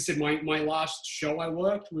thing. As I said, my last show I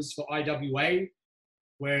worked was for IWA,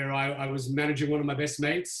 where I was managing one of my best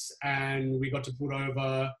mates, and we got to put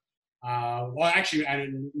over,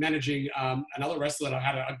 and managing another wrestler that I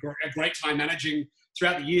had a great time managing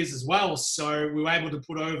throughout the years as well. So we were able to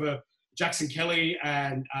put over Jackson Kelly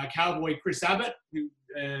and Cowboy Chris Abbott,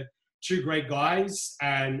 two great guys.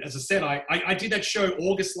 And as I said, I did that show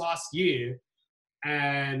August last year,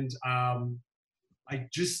 and I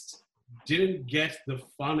just didn't get the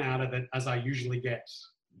fun out of it as I usually get.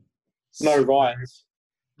 No riots.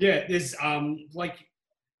 Yeah, there's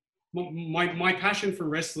my passion for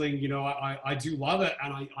wrestling, I do love it,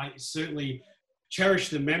 and I certainly cherish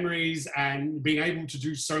the memories and being able to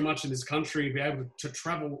do so much in this country, be able to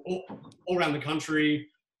travel all around the country,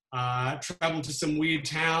 travel to some weird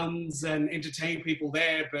towns and entertain people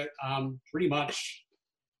there. But pretty much,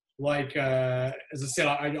 as I said,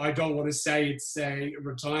 I don't want to say it's a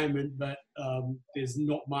retirement, but there's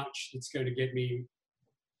not much that's going to get me.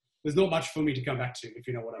 There's not much for me to come back to, if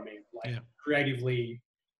you know what I mean. Creatively,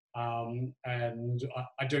 and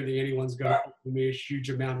I don't think anyone's going to offer me a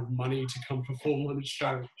huge amount of money to come perform on a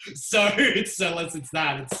show. So unless it's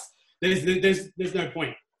that, there's no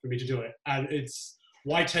point for me to do it. And it's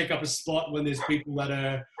why take up a spot when there's people that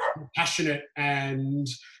are passionate and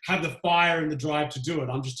have the fire and the drive to do it.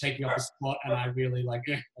 I'm just taking up a spot, and I really about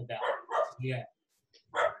it. Yeah.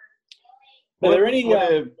 Are there any?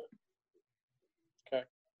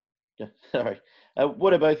 Sorry.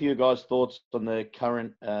 What are both of you guys' thoughts on the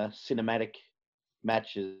current cinematic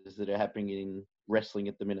matches that are happening in wrestling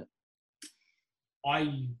at the minute?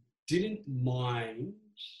 I didn't mind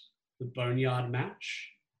the Boneyard match,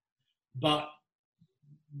 but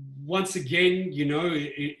once again,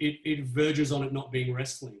 it verges on it not being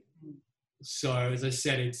wrestling. So as I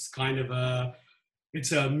said, it's kind of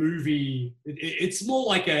it's a movie. It's more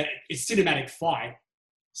like it's cinematic fight.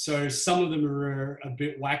 So some of them are a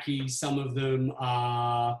bit wacky. Some of them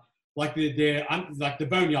are like the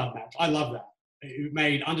Boneyard match. I love that. It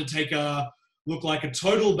made Undertaker look like a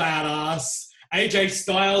total badass. AJ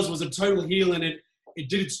Styles was a total heel, and it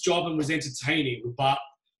did its job and was entertaining. But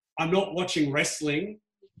I'm not watching wrestling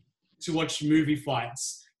to watch movie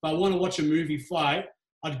fights. If I want to watch a movie fight,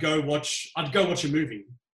 I'd go watch a movie.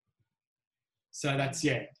 So that's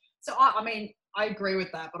So I mean, I agree with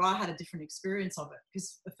that, but I had a different experience of it,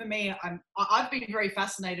 because for me, I've been very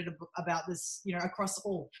fascinated about this, across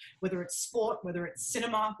all, whether it's sport, whether it's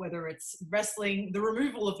cinema, whether it's wrestling. The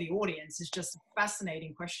removal of the audience is just a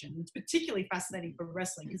fascinating question. It's particularly fascinating for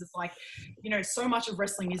wrestling, because it's like, so much of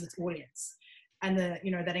wrestling is its audience, and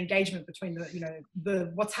that engagement between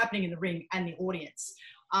the what's happening in the ring and the audience.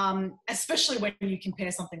 Especially when you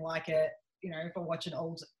compare something like if I watch an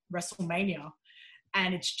old WrestleMania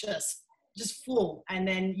and it's just full, and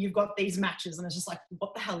then you've got these matches and it's just like,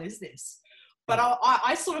 what the hell is this? But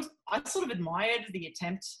I sort of admired the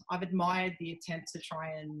attempt. I've admired the attempt to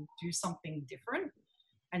try and do something different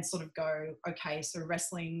and sort of go, okay, so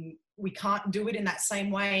wrestling, we can't do it in that same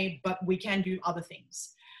way, but we can do other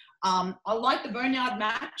things. I like the Boneyard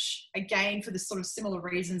match, again, for the sort of similar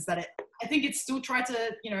reasons that I think it still tried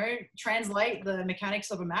to, translate the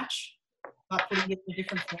mechanics of a match, but putting it in a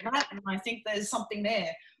different format. And I think there's something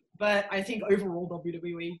there. But I think overall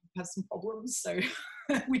WWE has some problems, so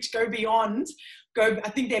which go beyond. I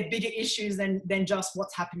think they're bigger issues than just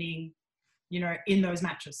what's happening, in those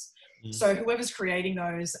matches. Mm. So whoever's creating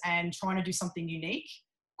those and trying to do something unique,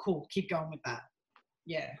 cool, keep going with that.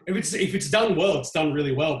 Yeah. If it's done well, it's done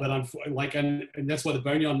really well. But and that's why the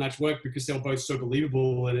Boneyard match worked, because they were both so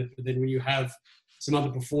believable. But then when you have some other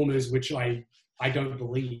performers, which I don't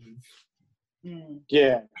believe,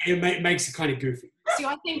 it makes it kind of goofy. See,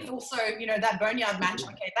 I think also, that Boneyard match,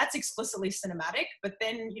 okay, that's explicitly cinematic. But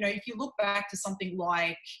then, if you look back to something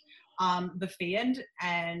like The Fiend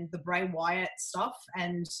and the Bray Wyatt stuff,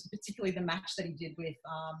 and particularly the match that he did with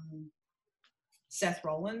Seth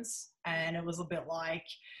Rollins, and it was a bit like,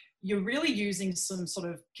 you're really using some sort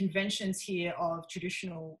of conventions here of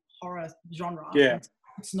traditional horror genre. Yeah.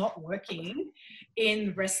 It's not working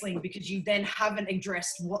in wrestling because you then haven't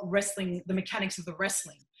addressed the mechanics of the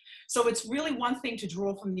wrestling. So it's really one thing to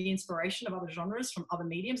draw from the inspiration of other genres, from other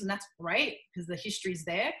mediums, and that's great because the history's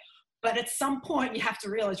there. But at some point, you have to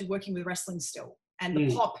realize you're working with wrestling still, and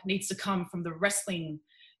the pop needs to come from the wrestling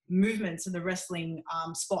movements and the wrestling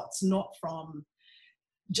spots, not from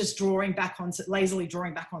just lazily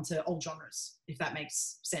drawing back onto old genres, if that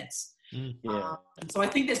makes sense. So I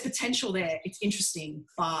think there's potential there. It's interesting,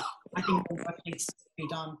 but I think more work needs to be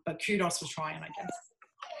done. But kudos for trying, I guess.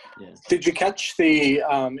 Yeah. Did you catch the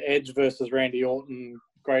Edge versus Randy Orton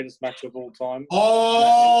greatest match of all time?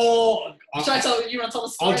 Oh! Should I tell you? Want to tell the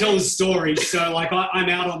story? I'll tell the story. So, I'm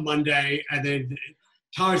out on Monday, and then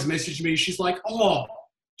Tara's messaged me. She's like,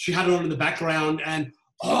 she had it on in the background, and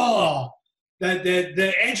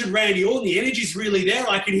the Edge and Randy Orton, the energy's really there.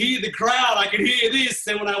 I can hear the crowd. I can hear this.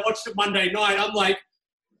 Then when I watched it Monday night, I'm like,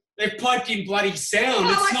 they've piped in bloody sound.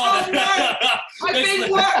 It's not. No. I've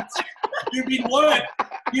been worked. You've been worked.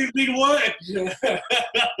 You've been worked.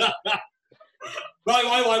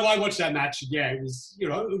 I watched that match. Yeah, it was, it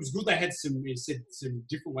was good. They had some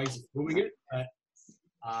different ways of doing it.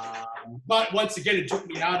 But once again, it took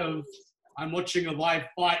me out of, I'm watching a live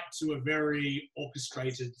fight to a very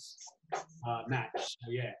orchestrated match. So,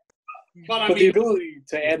 yeah. But the ability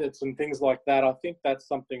to edit and things like that, I think that's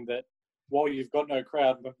something that, while you've got no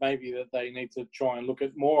crowd, but maybe that they need to try and look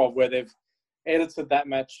at more of, where they've edited that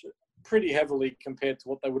match pretty heavily compared to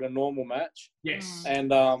what they would a normal match. Yes. And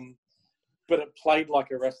but it played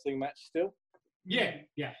like a wrestling match still. Yeah.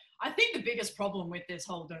 I think the biggest problem with this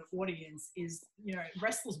whole audience is,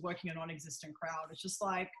 wrestlers working a non-existent crowd. It's just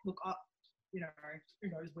like, look up, who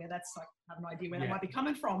knows where that's like, I have no idea where that might be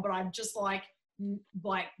coming from, but I'm just like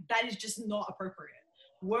that is just not appropriate.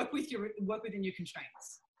 Work within your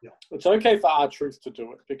constraints. Yeah. It's okay for R-Truth to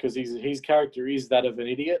do it because his character is that of an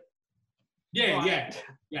idiot. Yeah.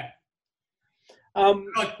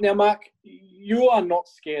 Now, Mark, you are not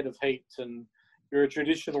scared of heat, and you're a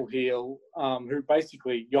traditional heel who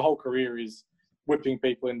basically your whole career is whipping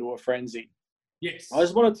people into a frenzy. Yes. I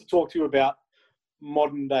just wanted to talk to you about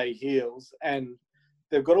modern day heels, and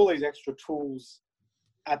they've got all these extra tools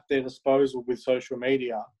at their disposal with social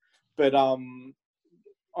media. But I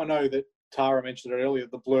know that Tara mentioned it earlier,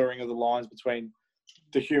 the blurring of the lines between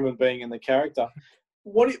the human being and the character.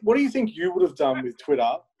 What do you think you would have done with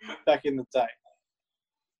Twitter back in the day?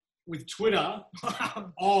 With Twitter?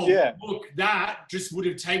 Look, that just would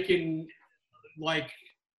have taken,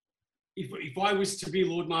 if I was to be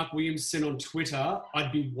Lord Mark Williamson on Twitter,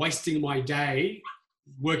 I'd be wasting my day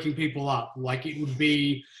working people up. It'd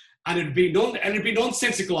be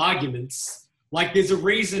nonsensical arguments. There's a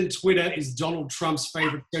reason Twitter is Donald Trump's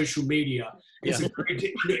favorite social media.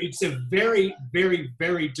 It's a very, very,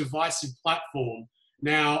 very divisive platform.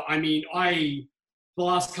 Now, the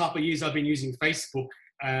last couple of years I've been using Facebook,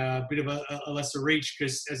 a bit of a lesser reach,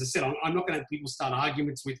 because, as I said, I'm not going to have people start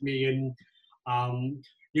arguments with me. And,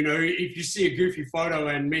 if you see a goofy photo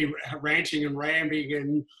and me ranting and rambling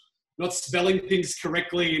and not spelling things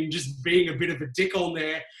correctly and just being a bit of a dick on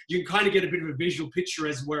there, you can kind of get a bit of a visual picture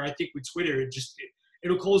as where I think with Twitter,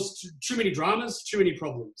 it'll cause too many dramas, too many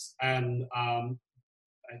problems. And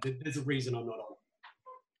there's a reason I'm not on it.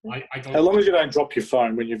 I don't. As long as you don't drop your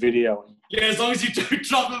phone when you're videoing. Yeah, as long as you don't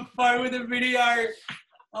drop a phone with a video.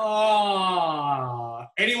 Oh,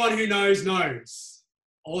 anyone who knows, knows.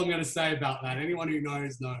 All I'm going to say about that. Anyone who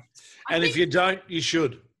knows, knows. And if you don't, you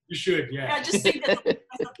should. You should, yeah. I just think there's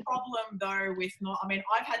a problem, though, with not... I mean,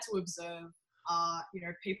 I've had to observe,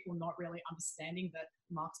 people not really understanding that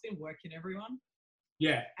Mark's been working everyone.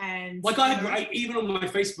 Yeah. And like even on my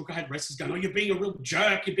Facebook, I had wrestlers going, "Oh, you're being a real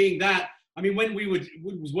jerk. You're being that." I mean, when we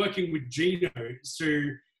was working with Gino, so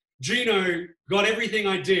Gino got everything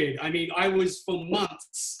I did. I mean, I was for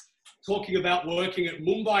months talking about working at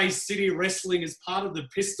Mumbai City Wrestling as part of the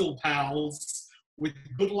Pistol Pals with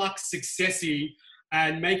Good Luck Successi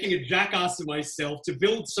and making a jackass of myself to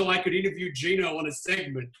build so I could interview Gino on a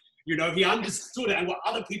segment. You know, he understood it and what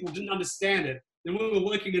other people didn't understand it. Then when we were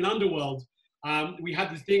working in Underworld, we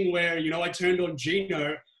had the thing where, I turned on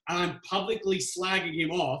Gino and I'm publicly slagging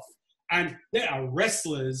him off. And there are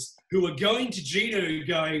wrestlers who are going to Gino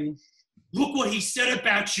going, "Look what he said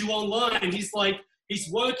about you online." He's like,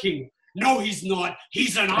 he's working. No, he's not.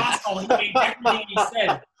 He's an asshole. He did everything he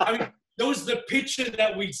said. I mean, that was the picture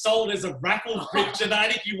that we sold as a raffle picture that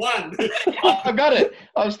I think you won. I've got it.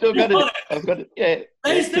 I've still got it. I've got it. Yeah.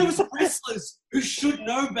 There was wrestlers who should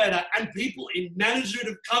know better, and people in management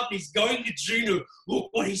of companies going to Gino, "Look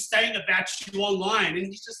what he's saying about you online," and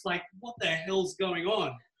he's just like, "What the hell's going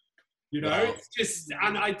on?" It's just,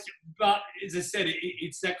 but as I said,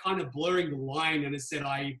 it's that kind of blurring the line. And I said,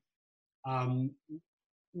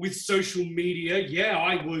 with social media,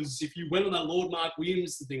 I was, if you went on that Lord Mark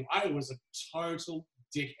Williams thing, I was a total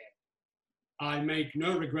dickhead. I make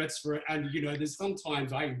no regrets for it. And, there's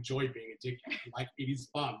sometimes I enjoy being a dickhead. Like, it is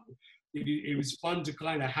fun. It was fun to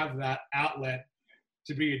kind of have that outlet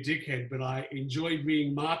to be a dickhead, but I enjoy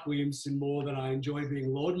being Mark Williamson more than I enjoy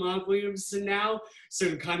being Lord Mark Williamson now.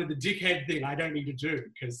 So kind of the dickhead thing I don't need to do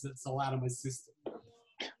because it's all out of my system.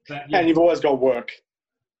 But, And you've always got work.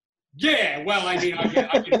 Yeah, well, I mean,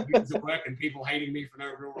 I get views at work and people hating me for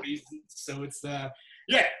no real reason. So it's,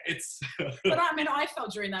 it's... But I mean, I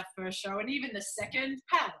felt during that first show and even the second,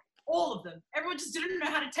 hell, all of them, everyone just didn't know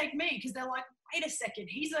how to take me because they're like, "Wait a second,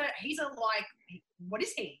 he's a like, what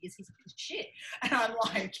is he? Is he shit?" And I'm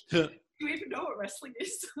like, "Do you even know what wrestling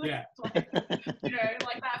is?" Yeah. Like that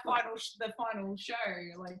the final show,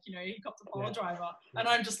 he copped a pole driver, and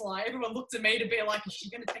I'm just like, everyone looked at me to be like, "Is she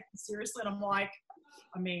going to take this seriously?" And I'm like,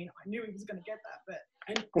 I mean, I knew he was going to get that, but.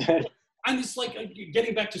 And it's like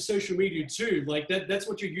getting back to social media too. Like that's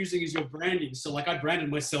what you're using as your branding. So like I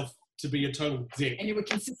branded myself to be a total dick. And you were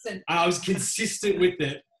consistent. I was consistent with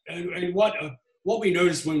it. And what we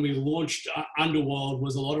noticed when we launched Underworld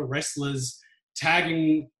was a lot of wrestlers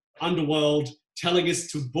tagging Underworld, telling us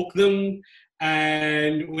to book them.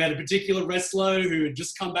 And we had a particular wrestler who had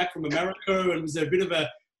just come back from America and was a bit of a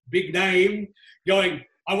big name going,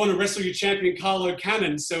 "I want to wrestle your champion, Carlo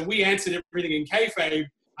Cannon." So we answered everything in kayfabe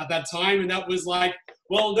at that time. And that was like,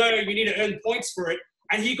 "Well, no, you need to earn points for it."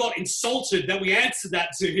 And he got insulted that we answered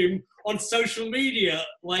that to him on social media.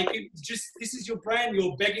 Like, it's just, this is your brand.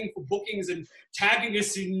 You're begging for bookings and tagging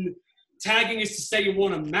us to say you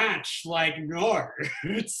want a match. Like, no,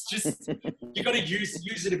 it's just, you got to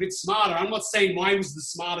use it a bit smarter. I'm not saying mine was the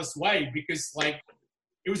smartest way because like,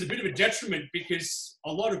 it was a bit of a detriment because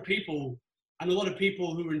a lot of people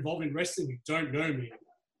who are involved in wrestling who don't know me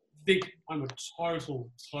think I'm a total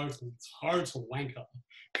wanker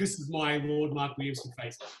because of my Lord Mark Williamson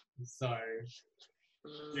face. So,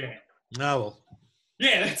 yeah. Oh, well.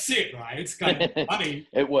 Yeah, that's it, right? It's kind of funny.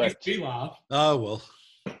 It worked. Makes me laugh. Oh, well.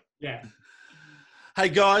 Yeah. Hey,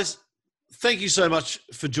 guys, thank you so much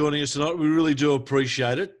for joining us tonight. We really do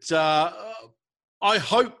appreciate it. I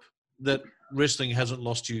hope that wrestling hasn't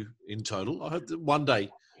lost you in total. I hope that one day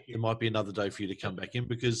there might be another day for you to come back in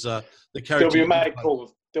because the character...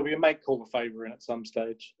 There'll be a make call a favour in at some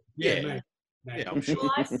stage. Yeah. Yeah, I'm sure.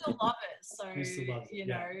 Well, I still love it, so, You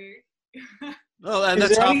know. Well, and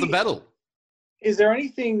that's half the battle. Is there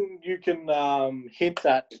anything you can hint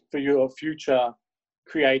at for your future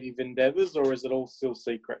creative endeavours, or is it all still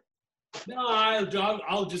secret? No,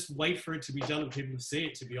 I'll just wait for it to be done and people to see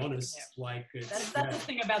it, to be honest. Yeah. Like that's the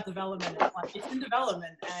thing about development. It's like, it's in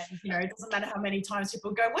development, and, it doesn't matter how many times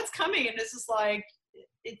people go, "What's coming?" And it's just like,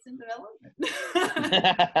 it's in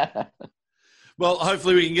development. Well,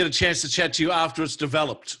 hopefully we can get a chance to chat to you after it's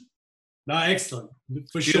developed. No, excellent.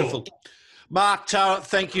 For Beautiful. Sure. Mark, Tara,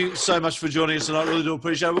 thank you so much for joining us tonight. Really do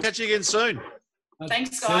appreciate it. We'll catch you again soon.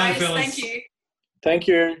 Thanks, guys. Thank you. Thank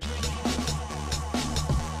you.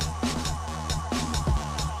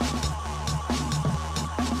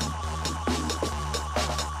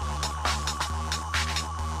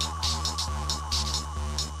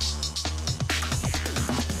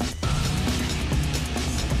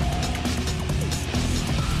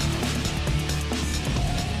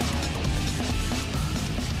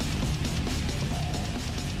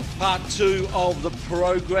 part 2 of the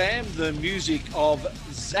program, the music of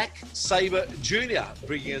Zack Sabre Jr.,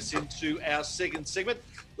 bringing us into our second segment.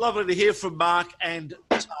 Lovely to hear from Mark and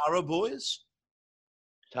Tara, boys.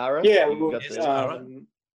 Tara? Yeah, You look, got Tara. you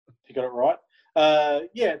got it right.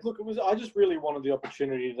 Yeah, look, I just really wanted the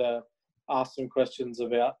opportunity to ask some questions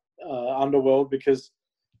about Underworld because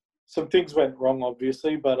some things went wrong,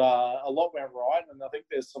 obviously, but a lot went right, and I think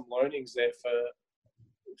there's some learnings there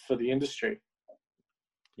for the industry.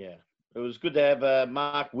 Yeah, it was good to have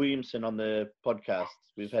Mark Williamson on the podcast.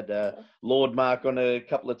 We've had Lord Mark on a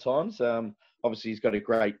couple of times. Obviously, he's got a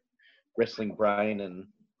great wrestling brain, and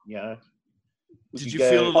you know. Did you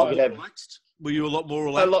feel a lot more relaxed? Were you a lot more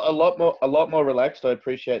relaxed? A lot more relaxed. I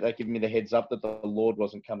appreciate that giving me the heads up that the Lord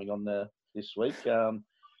wasn't coming on this week.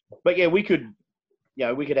 But yeah, we could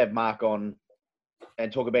have Mark on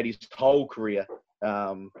and talk about his whole career.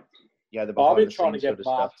 I've been trying to get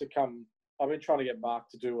Mark to come. I've been trying to get Mark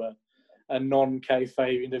to do a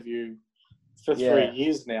non-kayfabe interview for 3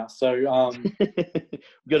 years now. So we've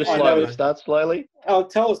got to start slowly. I'll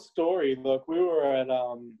tell a story. Look, we were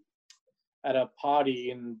at a party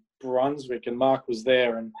in Brunswick, and Mark was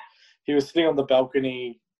there, and he was sitting on the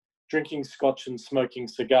balcony drinking scotch and smoking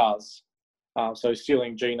cigars. So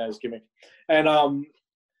stealing Gino's gimmick. And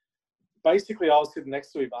basically I was sitting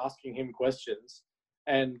next to him asking him questions,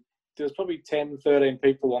 and there was probably 10, 13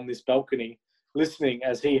 people on this balcony listening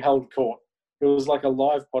as he held court. It was like a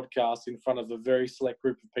live podcast in front of a very select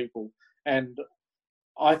group of people. And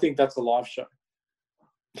I think that's a live show.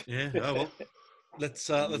 Yeah, oh well. Let's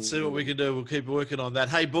see what we can do. We'll keep working on that.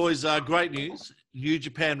 Hey, boys, great news. New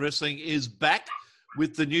Japan Wrestling is back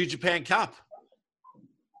with the New Japan Cup.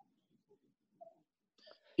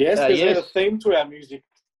 Yes, there's been a theme to our music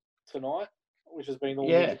tonight, which has been all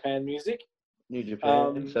New Japan music. New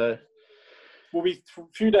Japan. So we'll be a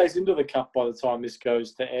few days into the Cup by the time this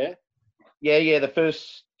goes to air. Yeah. The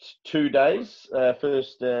first 2 days,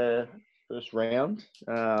 first round,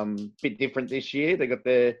 bit different this year. They got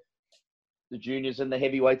the juniors and the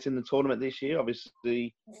heavyweights in the tournament this year.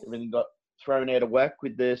 Obviously, everything got thrown out of whack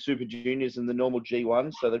with the Super Juniors and the normal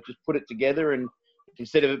G1, so they've just put it together, and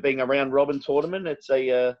instead of it being a round robin tournament, it's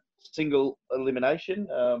a single elimination.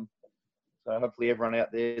 So hopefully everyone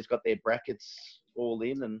out there has got their brackets all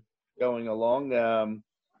in and going along.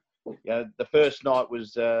 The first night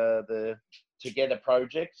was the Together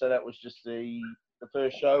Project, so that was just the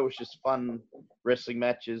first show. Was just fun wrestling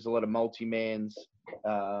matches, a lot of multi-mans.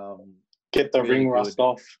 Get the ring rust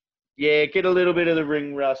off. Yeah, get a little bit of the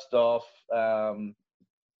ring rust off. The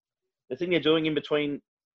thing they're doing in between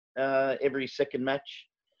every second match,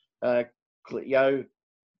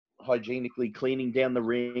 hygienically cleaning down the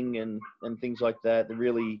ring and things like that. They're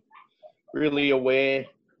really, really aware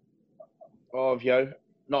of,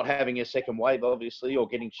 not having a second wave, obviously, or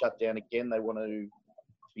getting shut down again. They want to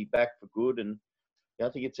be back for good. And I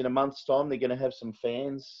think it's in a month's time. They're going to have some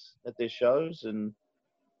fans at their shows. And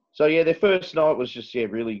so, their first night was just,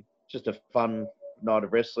 really just a fun night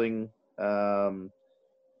of wrestling. Then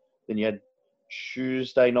you had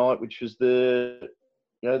Tuesday night, which was the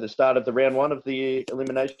start of the round one of the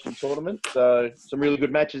elimination tournament. So some really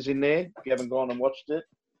good matches in there. If you haven't gone and watched it.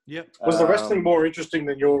 Yep. Was the wrestling more interesting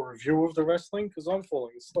than your review of the wrestling? Because I'm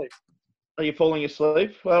falling asleep. Are you falling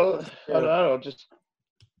asleep? Well, I don't know.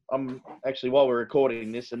 I'm actually, while we're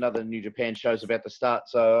recording this, another New Japan show's about to start.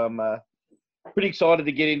 So I'm pretty excited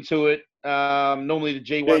to get into it. Normally the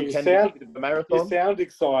G1 can be a bit of a marathon. You sound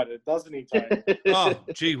excited, doesn't he, Tony? Oh,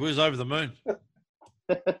 gee whiz, over the moon.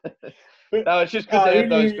 No, it's just good to have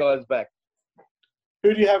those guys back.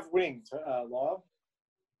 Who do you have winning, Lyle?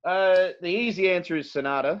 The easy answer is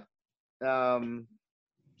Sonata. So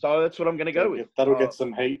that's what I'm going to go with. That'll get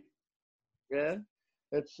some heat. Yeah.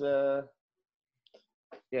 It's,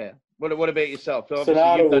 What about yourself? So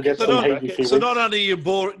Sonata will get some heat. So not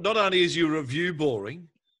only is your review boring,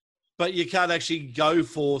 but you can't actually go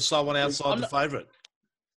for someone outside the favourite.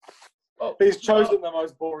 He's chosen the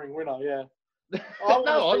most boring winner, yeah.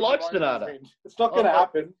 I like Sonata. It's not going to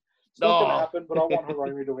happen. It's not going to happen, but I want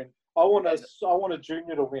Hiromu to win. I want a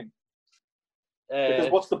junior to win. Because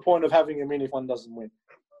what's the point of having him in if one doesn't win?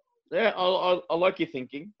 Yeah, I like your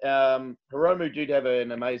thinking. Hiromu did have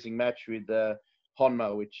an amazing match with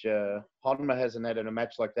Honma, which Honma hasn't had a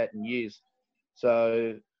match like that in years.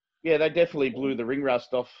 So, they definitely blew the ring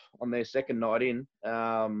rust off on their second night in.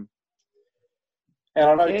 And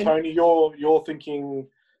I know, Tony, you're thinking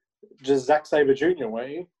just Zack Sabre Jr.,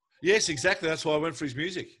 weren't you? Yes, exactly. That's why I went for his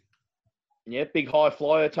music. Yeah, big high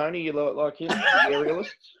flyer, Tony. You like him?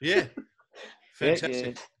 Aerialist? Yeah.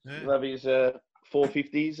 Fantastic. Yeah. Love his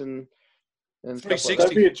 450s and 360.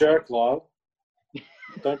 Don't be a jerk, Lyle.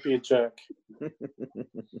 Don't be a jerk.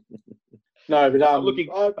 No, but I'm looking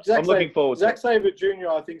forward. Zack Sabre Jr.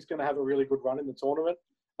 I think is going to have a really good run in the tournament.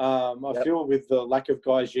 I feel with the lack of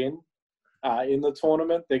guys in the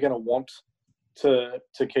tournament, they're going to want to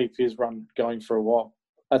keep his run going for a while.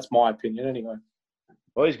 That's my opinion, anyway.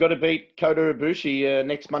 Well, he's got to beat Kota Ibushi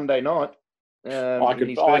next Monday night. I can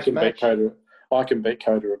beat Kota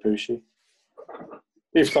Ibushi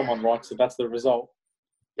if someone writes it. That's the result.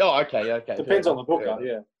 Oh, okay. Depends on the booker,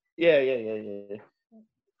 yeah. Yeah.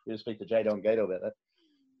 You'll speak to Jadon Gato about that.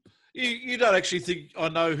 You don't actually think I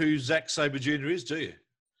know who Zack Sabre Jr. is, do you?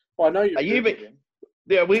 Well, I know you.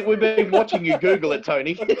 Yeah, we've been watching you Google it,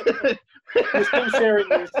 Tony.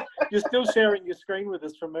 You're still sharing your screen with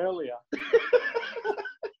us from earlier.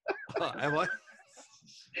 Oh, am I?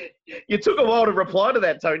 You took a while to reply to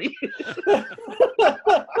that, Tony.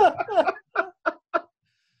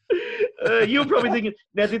 You were probably thinking,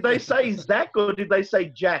 now, did they say Zach or did they say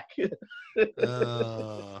Jack?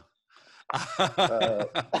 WWE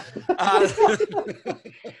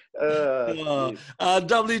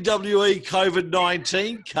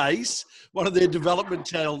COVID-19 case, one of their development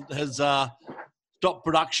channel has stopped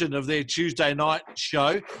production of their Tuesday night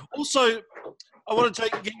show. Also, I want to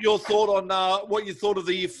get your thought on what you thought of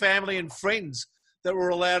the family and friends that were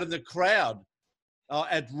allowed in the crowd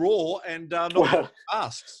at Raw and not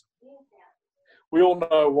masks. We all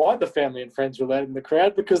know why the family and friends were allowed in the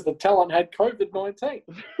crowd, because the talent had COVID-19.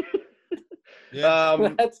 Yeah.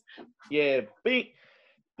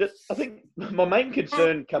 I think my main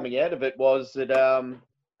concern coming out of it was that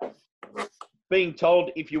being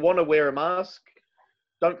told if you want to wear a mask,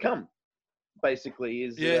 don't come. Basically,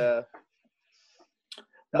 is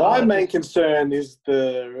my main concern is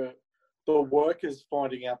the workers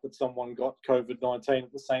finding out that someone got COVID-19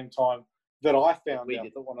 at the same time that I found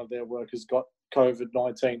out that one of their workers got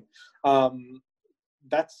COVID-19.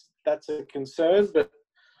 That's a concern, but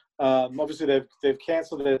obviously they've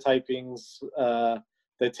cancelled their tapings.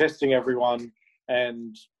 They're testing everyone,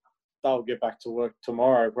 and they'll get back to work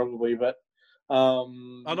tomorrow probably. But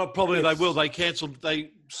not probably. They will.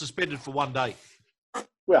 They suspended for 1 day.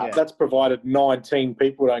 Well, that's provided 19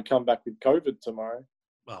 people don't come back with COVID tomorrow.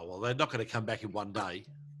 Oh, well, they're not going to come back in 1 day.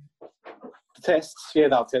 The tests,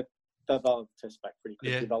 they'll test back pretty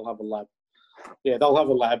quickly. Yeah. They'll have a lab. Yeah, they'll have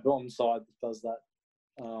a lab on site that does that.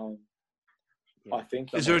 I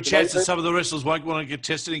think. Is there a chance that some of the wrestlers won't want to get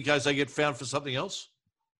tested in case they get found for something else?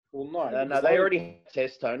 Well, no. No, they already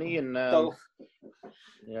test, Tony. And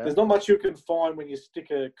there's not much you can find when you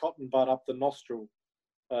stick a cotton bud up the nostril.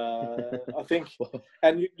 I think,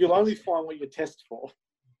 and you'll only find what you test for.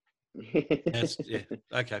 Yes, yeah.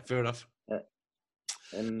 Okay, fair enough.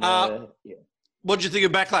 And, what did you think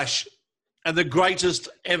of Backlash and the greatest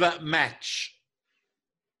ever match?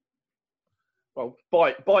 Well,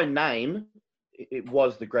 by name, it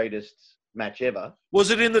was the greatest match ever. Was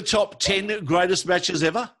it in the top 10 greatest matches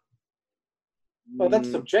ever? Well, that's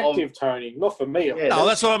subjective, Tony. Not for me. Yeah, no,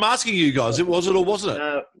 that's what I'm asking you guys. It was it or wasn't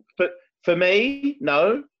it? But for me,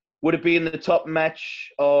 no. Would it be in the top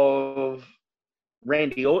match of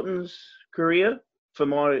Randy Orton's career for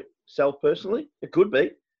myself personally? It could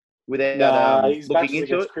be. Without his looking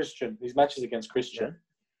into it. Christian. His matches against Christian.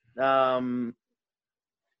 Yeah.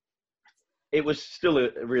 It was still a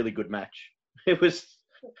really good match. It was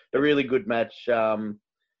a really good match. Other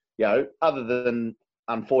than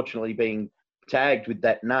unfortunately being tagged with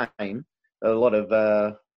that name, a lot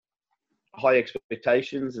of high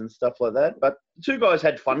expectations and stuff like that. But the two guys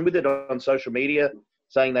had fun with it on social media,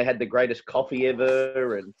 saying they had the greatest coffee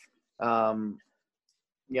ever, and I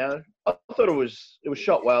thought it was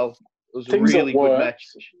shot well. It was a really good match.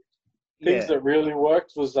 Things that really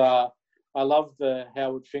worked was I love the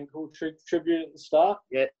Howard Finkel tribute at the start.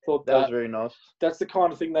 Yeah, thought that was very nice. That's the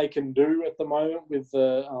kind of thing they can do at the moment with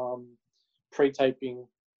the pre-taping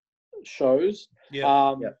shows.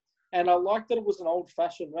 Yeah. And I liked that it was an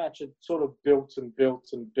old-fashioned match. It sort of built and built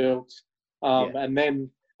and built. And then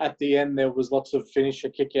at the end, there was lots of finisher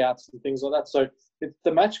kickouts and things like that. So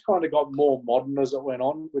the match kind of got more modern as it went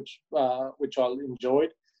on, which I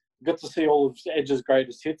enjoyed. Got to see all of Edge's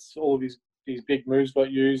greatest hits. All of these big moves got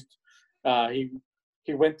used. He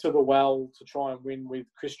went to the well to try and win with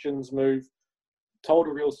Christian's move. Told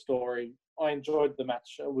a real story. I enjoyed the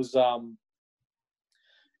match. It was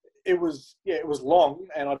long,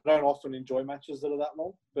 and I don't often enjoy matches that are that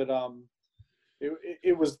long. But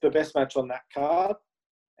it was the best match on that card,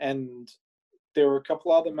 and there were a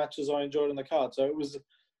couple other matches I enjoyed on the card. So it was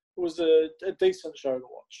a decent show to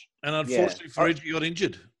watch. And unfortunately for Edge, he got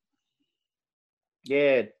injured.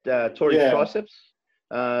 Yeah, tore his triceps.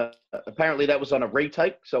 Apparently that was on a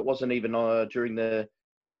retake, so it wasn't even during the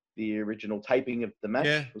the original taping of the match.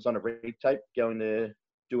 Yeah. It was on a retape, going to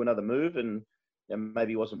do another move, and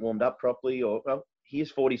maybe he wasn't warmed up properly, or well, he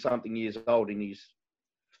is 40-something years old in his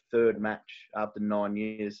third match after 9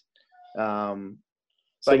 years. So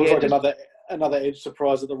it looks like another Edge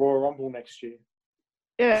surprise at the Royal Rumble next year.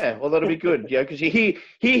 Yeah, well, that'll be good, because you hear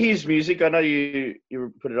his music. I know you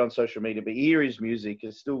put it on social media, but you hear his music,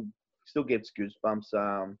 it still gets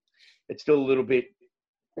goosebumps. It's still a little bit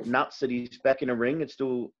nuts that he's back in a ring. It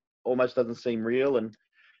still almost doesn't seem real, and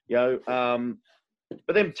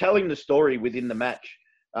but them telling the story within the match.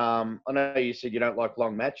 I know you said you don't like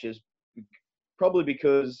long matches, probably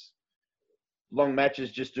because long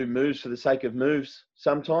matches just do moves for the sake of moves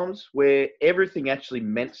sometimes, where everything actually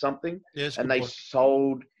meant something, and they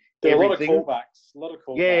sold everything. A lot of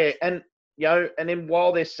callbacks. Yeah, and and then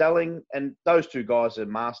while they're selling, and those two guys are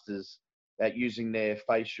masters at using their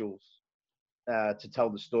facials to tell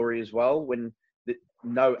the story as well, when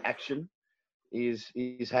no action is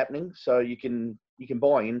happening, so you can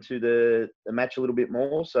buy into the match a little bit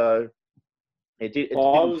more. So it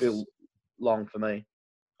didn't feel long for me.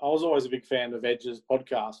 I was always a big fan of Edge's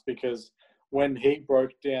podcast, because when he broke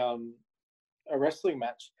down a wrestling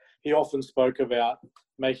match, he often spoke about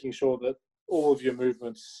making sure that all of your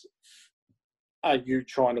movements are you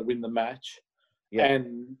trying to win the match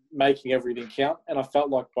and making everything count. And I felt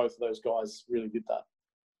like both of those guys really did that.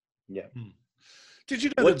 Yeah. Did you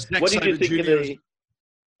know that Zack what did you think Sabre of the...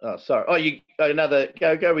 Oh, sorry. Oh, you another...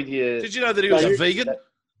 Go with your... Did you know that he was a vegan?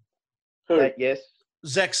 Who? Yes.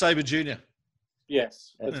 Zack Sabre Jr.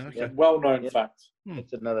 Yes. Okay. A well-known fact.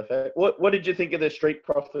 That's another fact. What did you think of the Street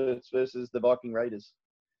Profits versus the Viking Raiders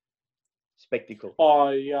spectacle?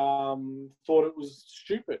 I thought it was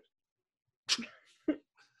stupid.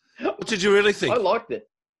 What did you really think? I liked it.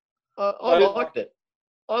 I liked it.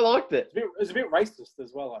 I liked it. It was a bit racist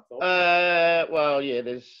as well, I thought. Well, yeah,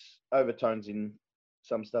 there's overtones in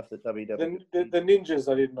some stuff that WWE... The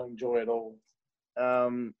ninjas I didn't enjoy at all.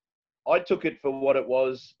 I took it for what it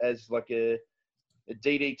was, as like a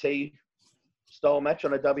DDT style match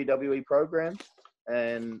on a WWE program,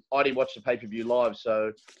 and I didn't watch the pay-per-view live,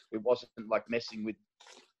 so it wasn't like messing with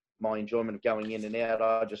my enjoyment of going in and out.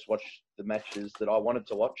 I just watched the matches that I wanted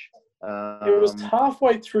to watch. It was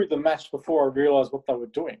halfway through the match before I realised what they were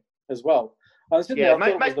doing as well. I was sitting there, I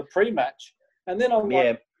thought it was the pre-match, and then I'm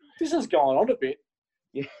like, this is going on a bit.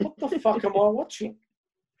 Yeah. What the fuck am I watching?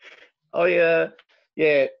 It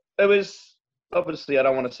was... Obviously, I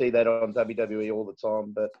don't want to see that on WWE all the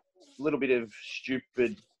time, but a little bit of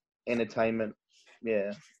stupid entertainment,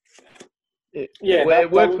 it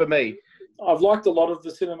worked for me. I've liked a lot of the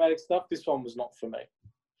cinematic stuff. This one was not for me.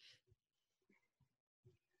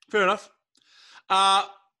 Fair enough.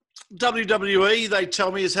 WWE, they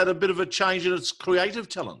tell me, has had a bit of a change in its creative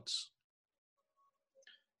talents.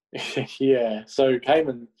 Yeah, so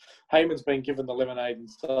Heyman's been given the lemonade and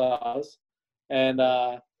stars, and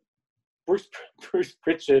Bruce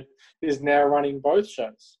Pritchard is now running both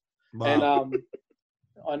shows. Wow. And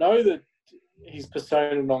I know that he's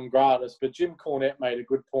persona non gratis, but Jim Cornette made a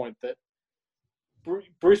good point that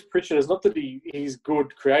Bruce Pritchard is not that he's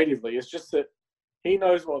good creatively, it's just that he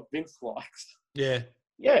knows what Vince likes. Yeah.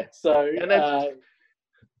 Yeah. So,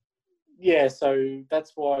 so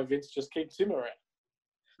that's why Vince just keeps him around.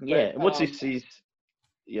 Yeah. But, what's this?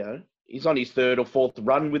 He's on his third or fourth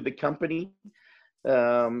run with the company.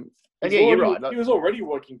 You're right. He was already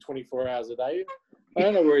working 24 hours a day. I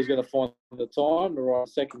don't know where he's going to find the time to write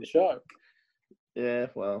a second show. Yeah,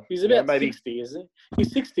 well, he's about 60, isn't he?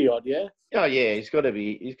 He's 60 odd, yeah. Oh yeah, he's got to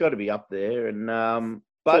be up there. And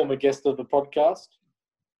former guest of the podcast.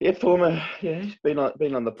 Yeah, he's been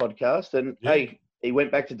on the podcast, and hey, he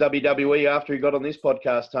went back to WWE after he got on this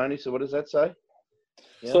podcast, Tony. So what does that say?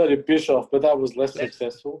 Yeah. So did Bischoff, but that was less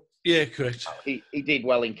successful. Yeah, correct. He did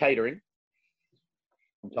well in catering,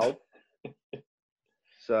 I'm told.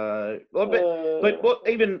 So, but what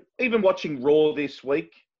even watching Raw this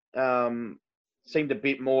week seemed a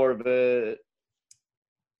bit more of the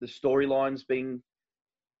storylines being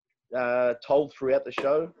told throughout the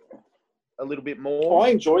show a little bit more. I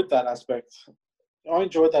enjoyed that aspect.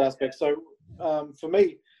 So for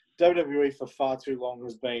me, WWE for far too long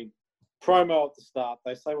has been promo at the start.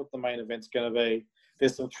 They say what the main event's going to be.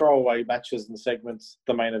 There's some throwaway matches and segments.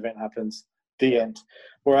 The main event happens. The end.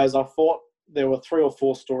 Whereas I thought there were 3 or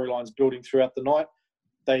 4 storylines building throughout the night.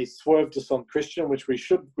 They swerved us on Christian, which we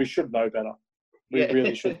should know better. We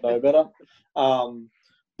really should know better.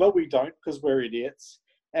 But we don't because we're idiots.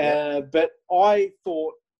 But I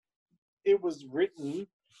thought it was written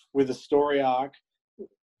with a story arc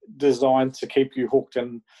designed to keep you hooked.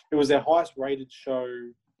 And it was their highest rated show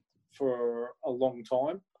for a long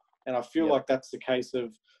time. And I feel Yeah. like that's the case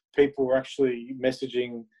of people were actually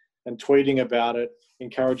messaging and tweeting about it,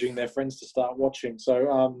 encouraging their friends to start watching.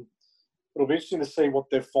 So it'll be interesting to see what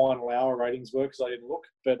their final hour ratings were because I didn't look.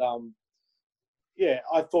 But yeah,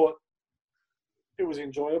 I thought it was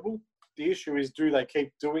enjoyable. The issue is, do they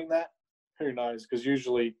keep doing that? Who knows? Because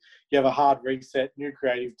usually you have a hard reset, new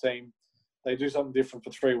creative team. They do something different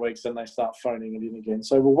for 3 weeks, then they start phoning it in again.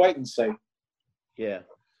 So we'll wait and see. Yeah.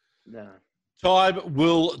 No. Time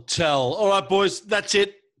will tell. All right, boys, that's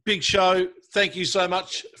it. Big show. Thank you so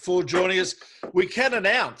much for joining us. We can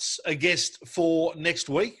announce a guest for next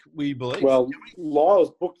week, we believe. Well,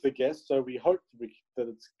 Lyle's booked the guest, so we hope that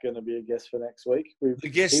it's going to be a guest for next week. The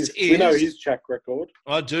guest is... We know his track record.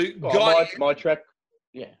 I do. Oh, Guy, my track,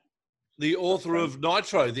 yeah. the author of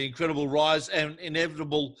Nitro, The Incredible Rise and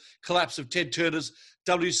Inevitable Collapse of Ted Turner's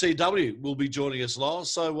WCW, will be joining us, Lyle.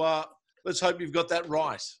 So let's hope you've got that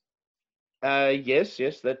right. Yes,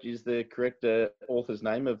 that is the correct author's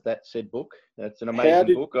name of that said book. That's an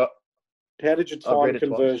amazing book. How did your I've read time it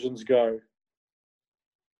conversions go?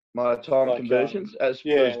 My time conversions,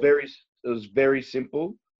 it was very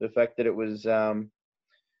simple. The fact that it was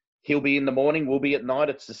he'll be in the morning, we'll be at night.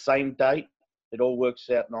 It's the same date. It all works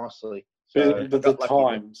out nicely. So the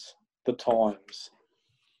times.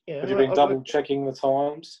 Yeah, Have you been double checking the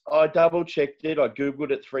times? I double checked it. I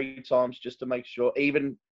Googled it 3 times just to make sure.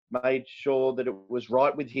 Even made sure that it was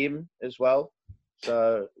right with him as well.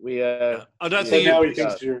 So we. I don't So think now he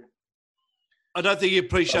thinks you. I don't think he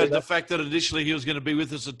appreciated the fact that initially he was going to be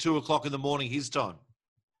with us at 2:00 in the morning his time.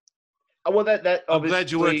 Oh, well, that I'm glad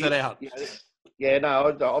you worked that out. Yeah,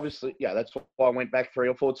 no, obviously, yeah, that's why I went back 3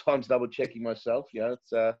 or 4 times double checking myself. Yeah,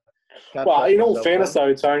 it's. Well, in all fairness,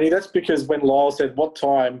 though, Tony, that's because when Lyle said what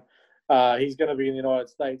time he's going to be in the United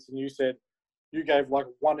States, and you said you gave like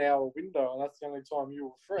 1 hour window, and that's the only time you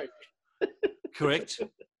were free. Correct.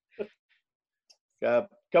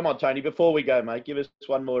 Come on, Tony. Before we go, mate, give us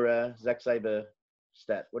one more Zack Sabre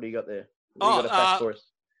stat. What do you got there? What do you got a fact for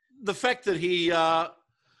us? The fact that he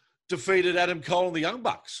defeated Adam Cole and the Young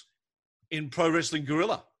Bucks in Pro Wrestling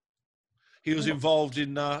Guerrilla. He was involved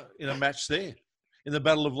in a match there in the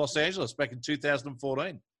Battle of Los Angeles back in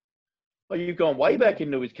 2014. Oh, you've gone way back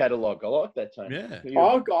into his catalogue. I like that, Tony. Yeah.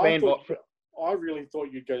 I really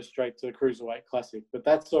thought you'd go straight to the Cruiserweight Classic, but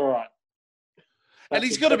that's all right. And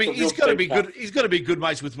he's got to be good. He's got to be good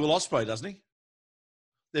mates with Will Ospreay, doesn't he?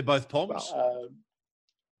 They're both Poms.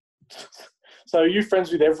 So are you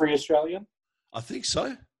friends with every Australian? I think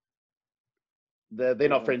so. They're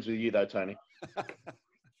not friends with you, though, Tony.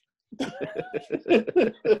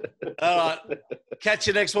 All right. Catch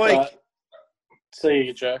you next week. See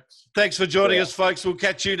you, jerks. Thanks for joining us, folks. We'll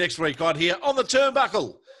catch you next week right here on The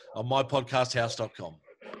Turnbuckle on mypodcasthouse.com.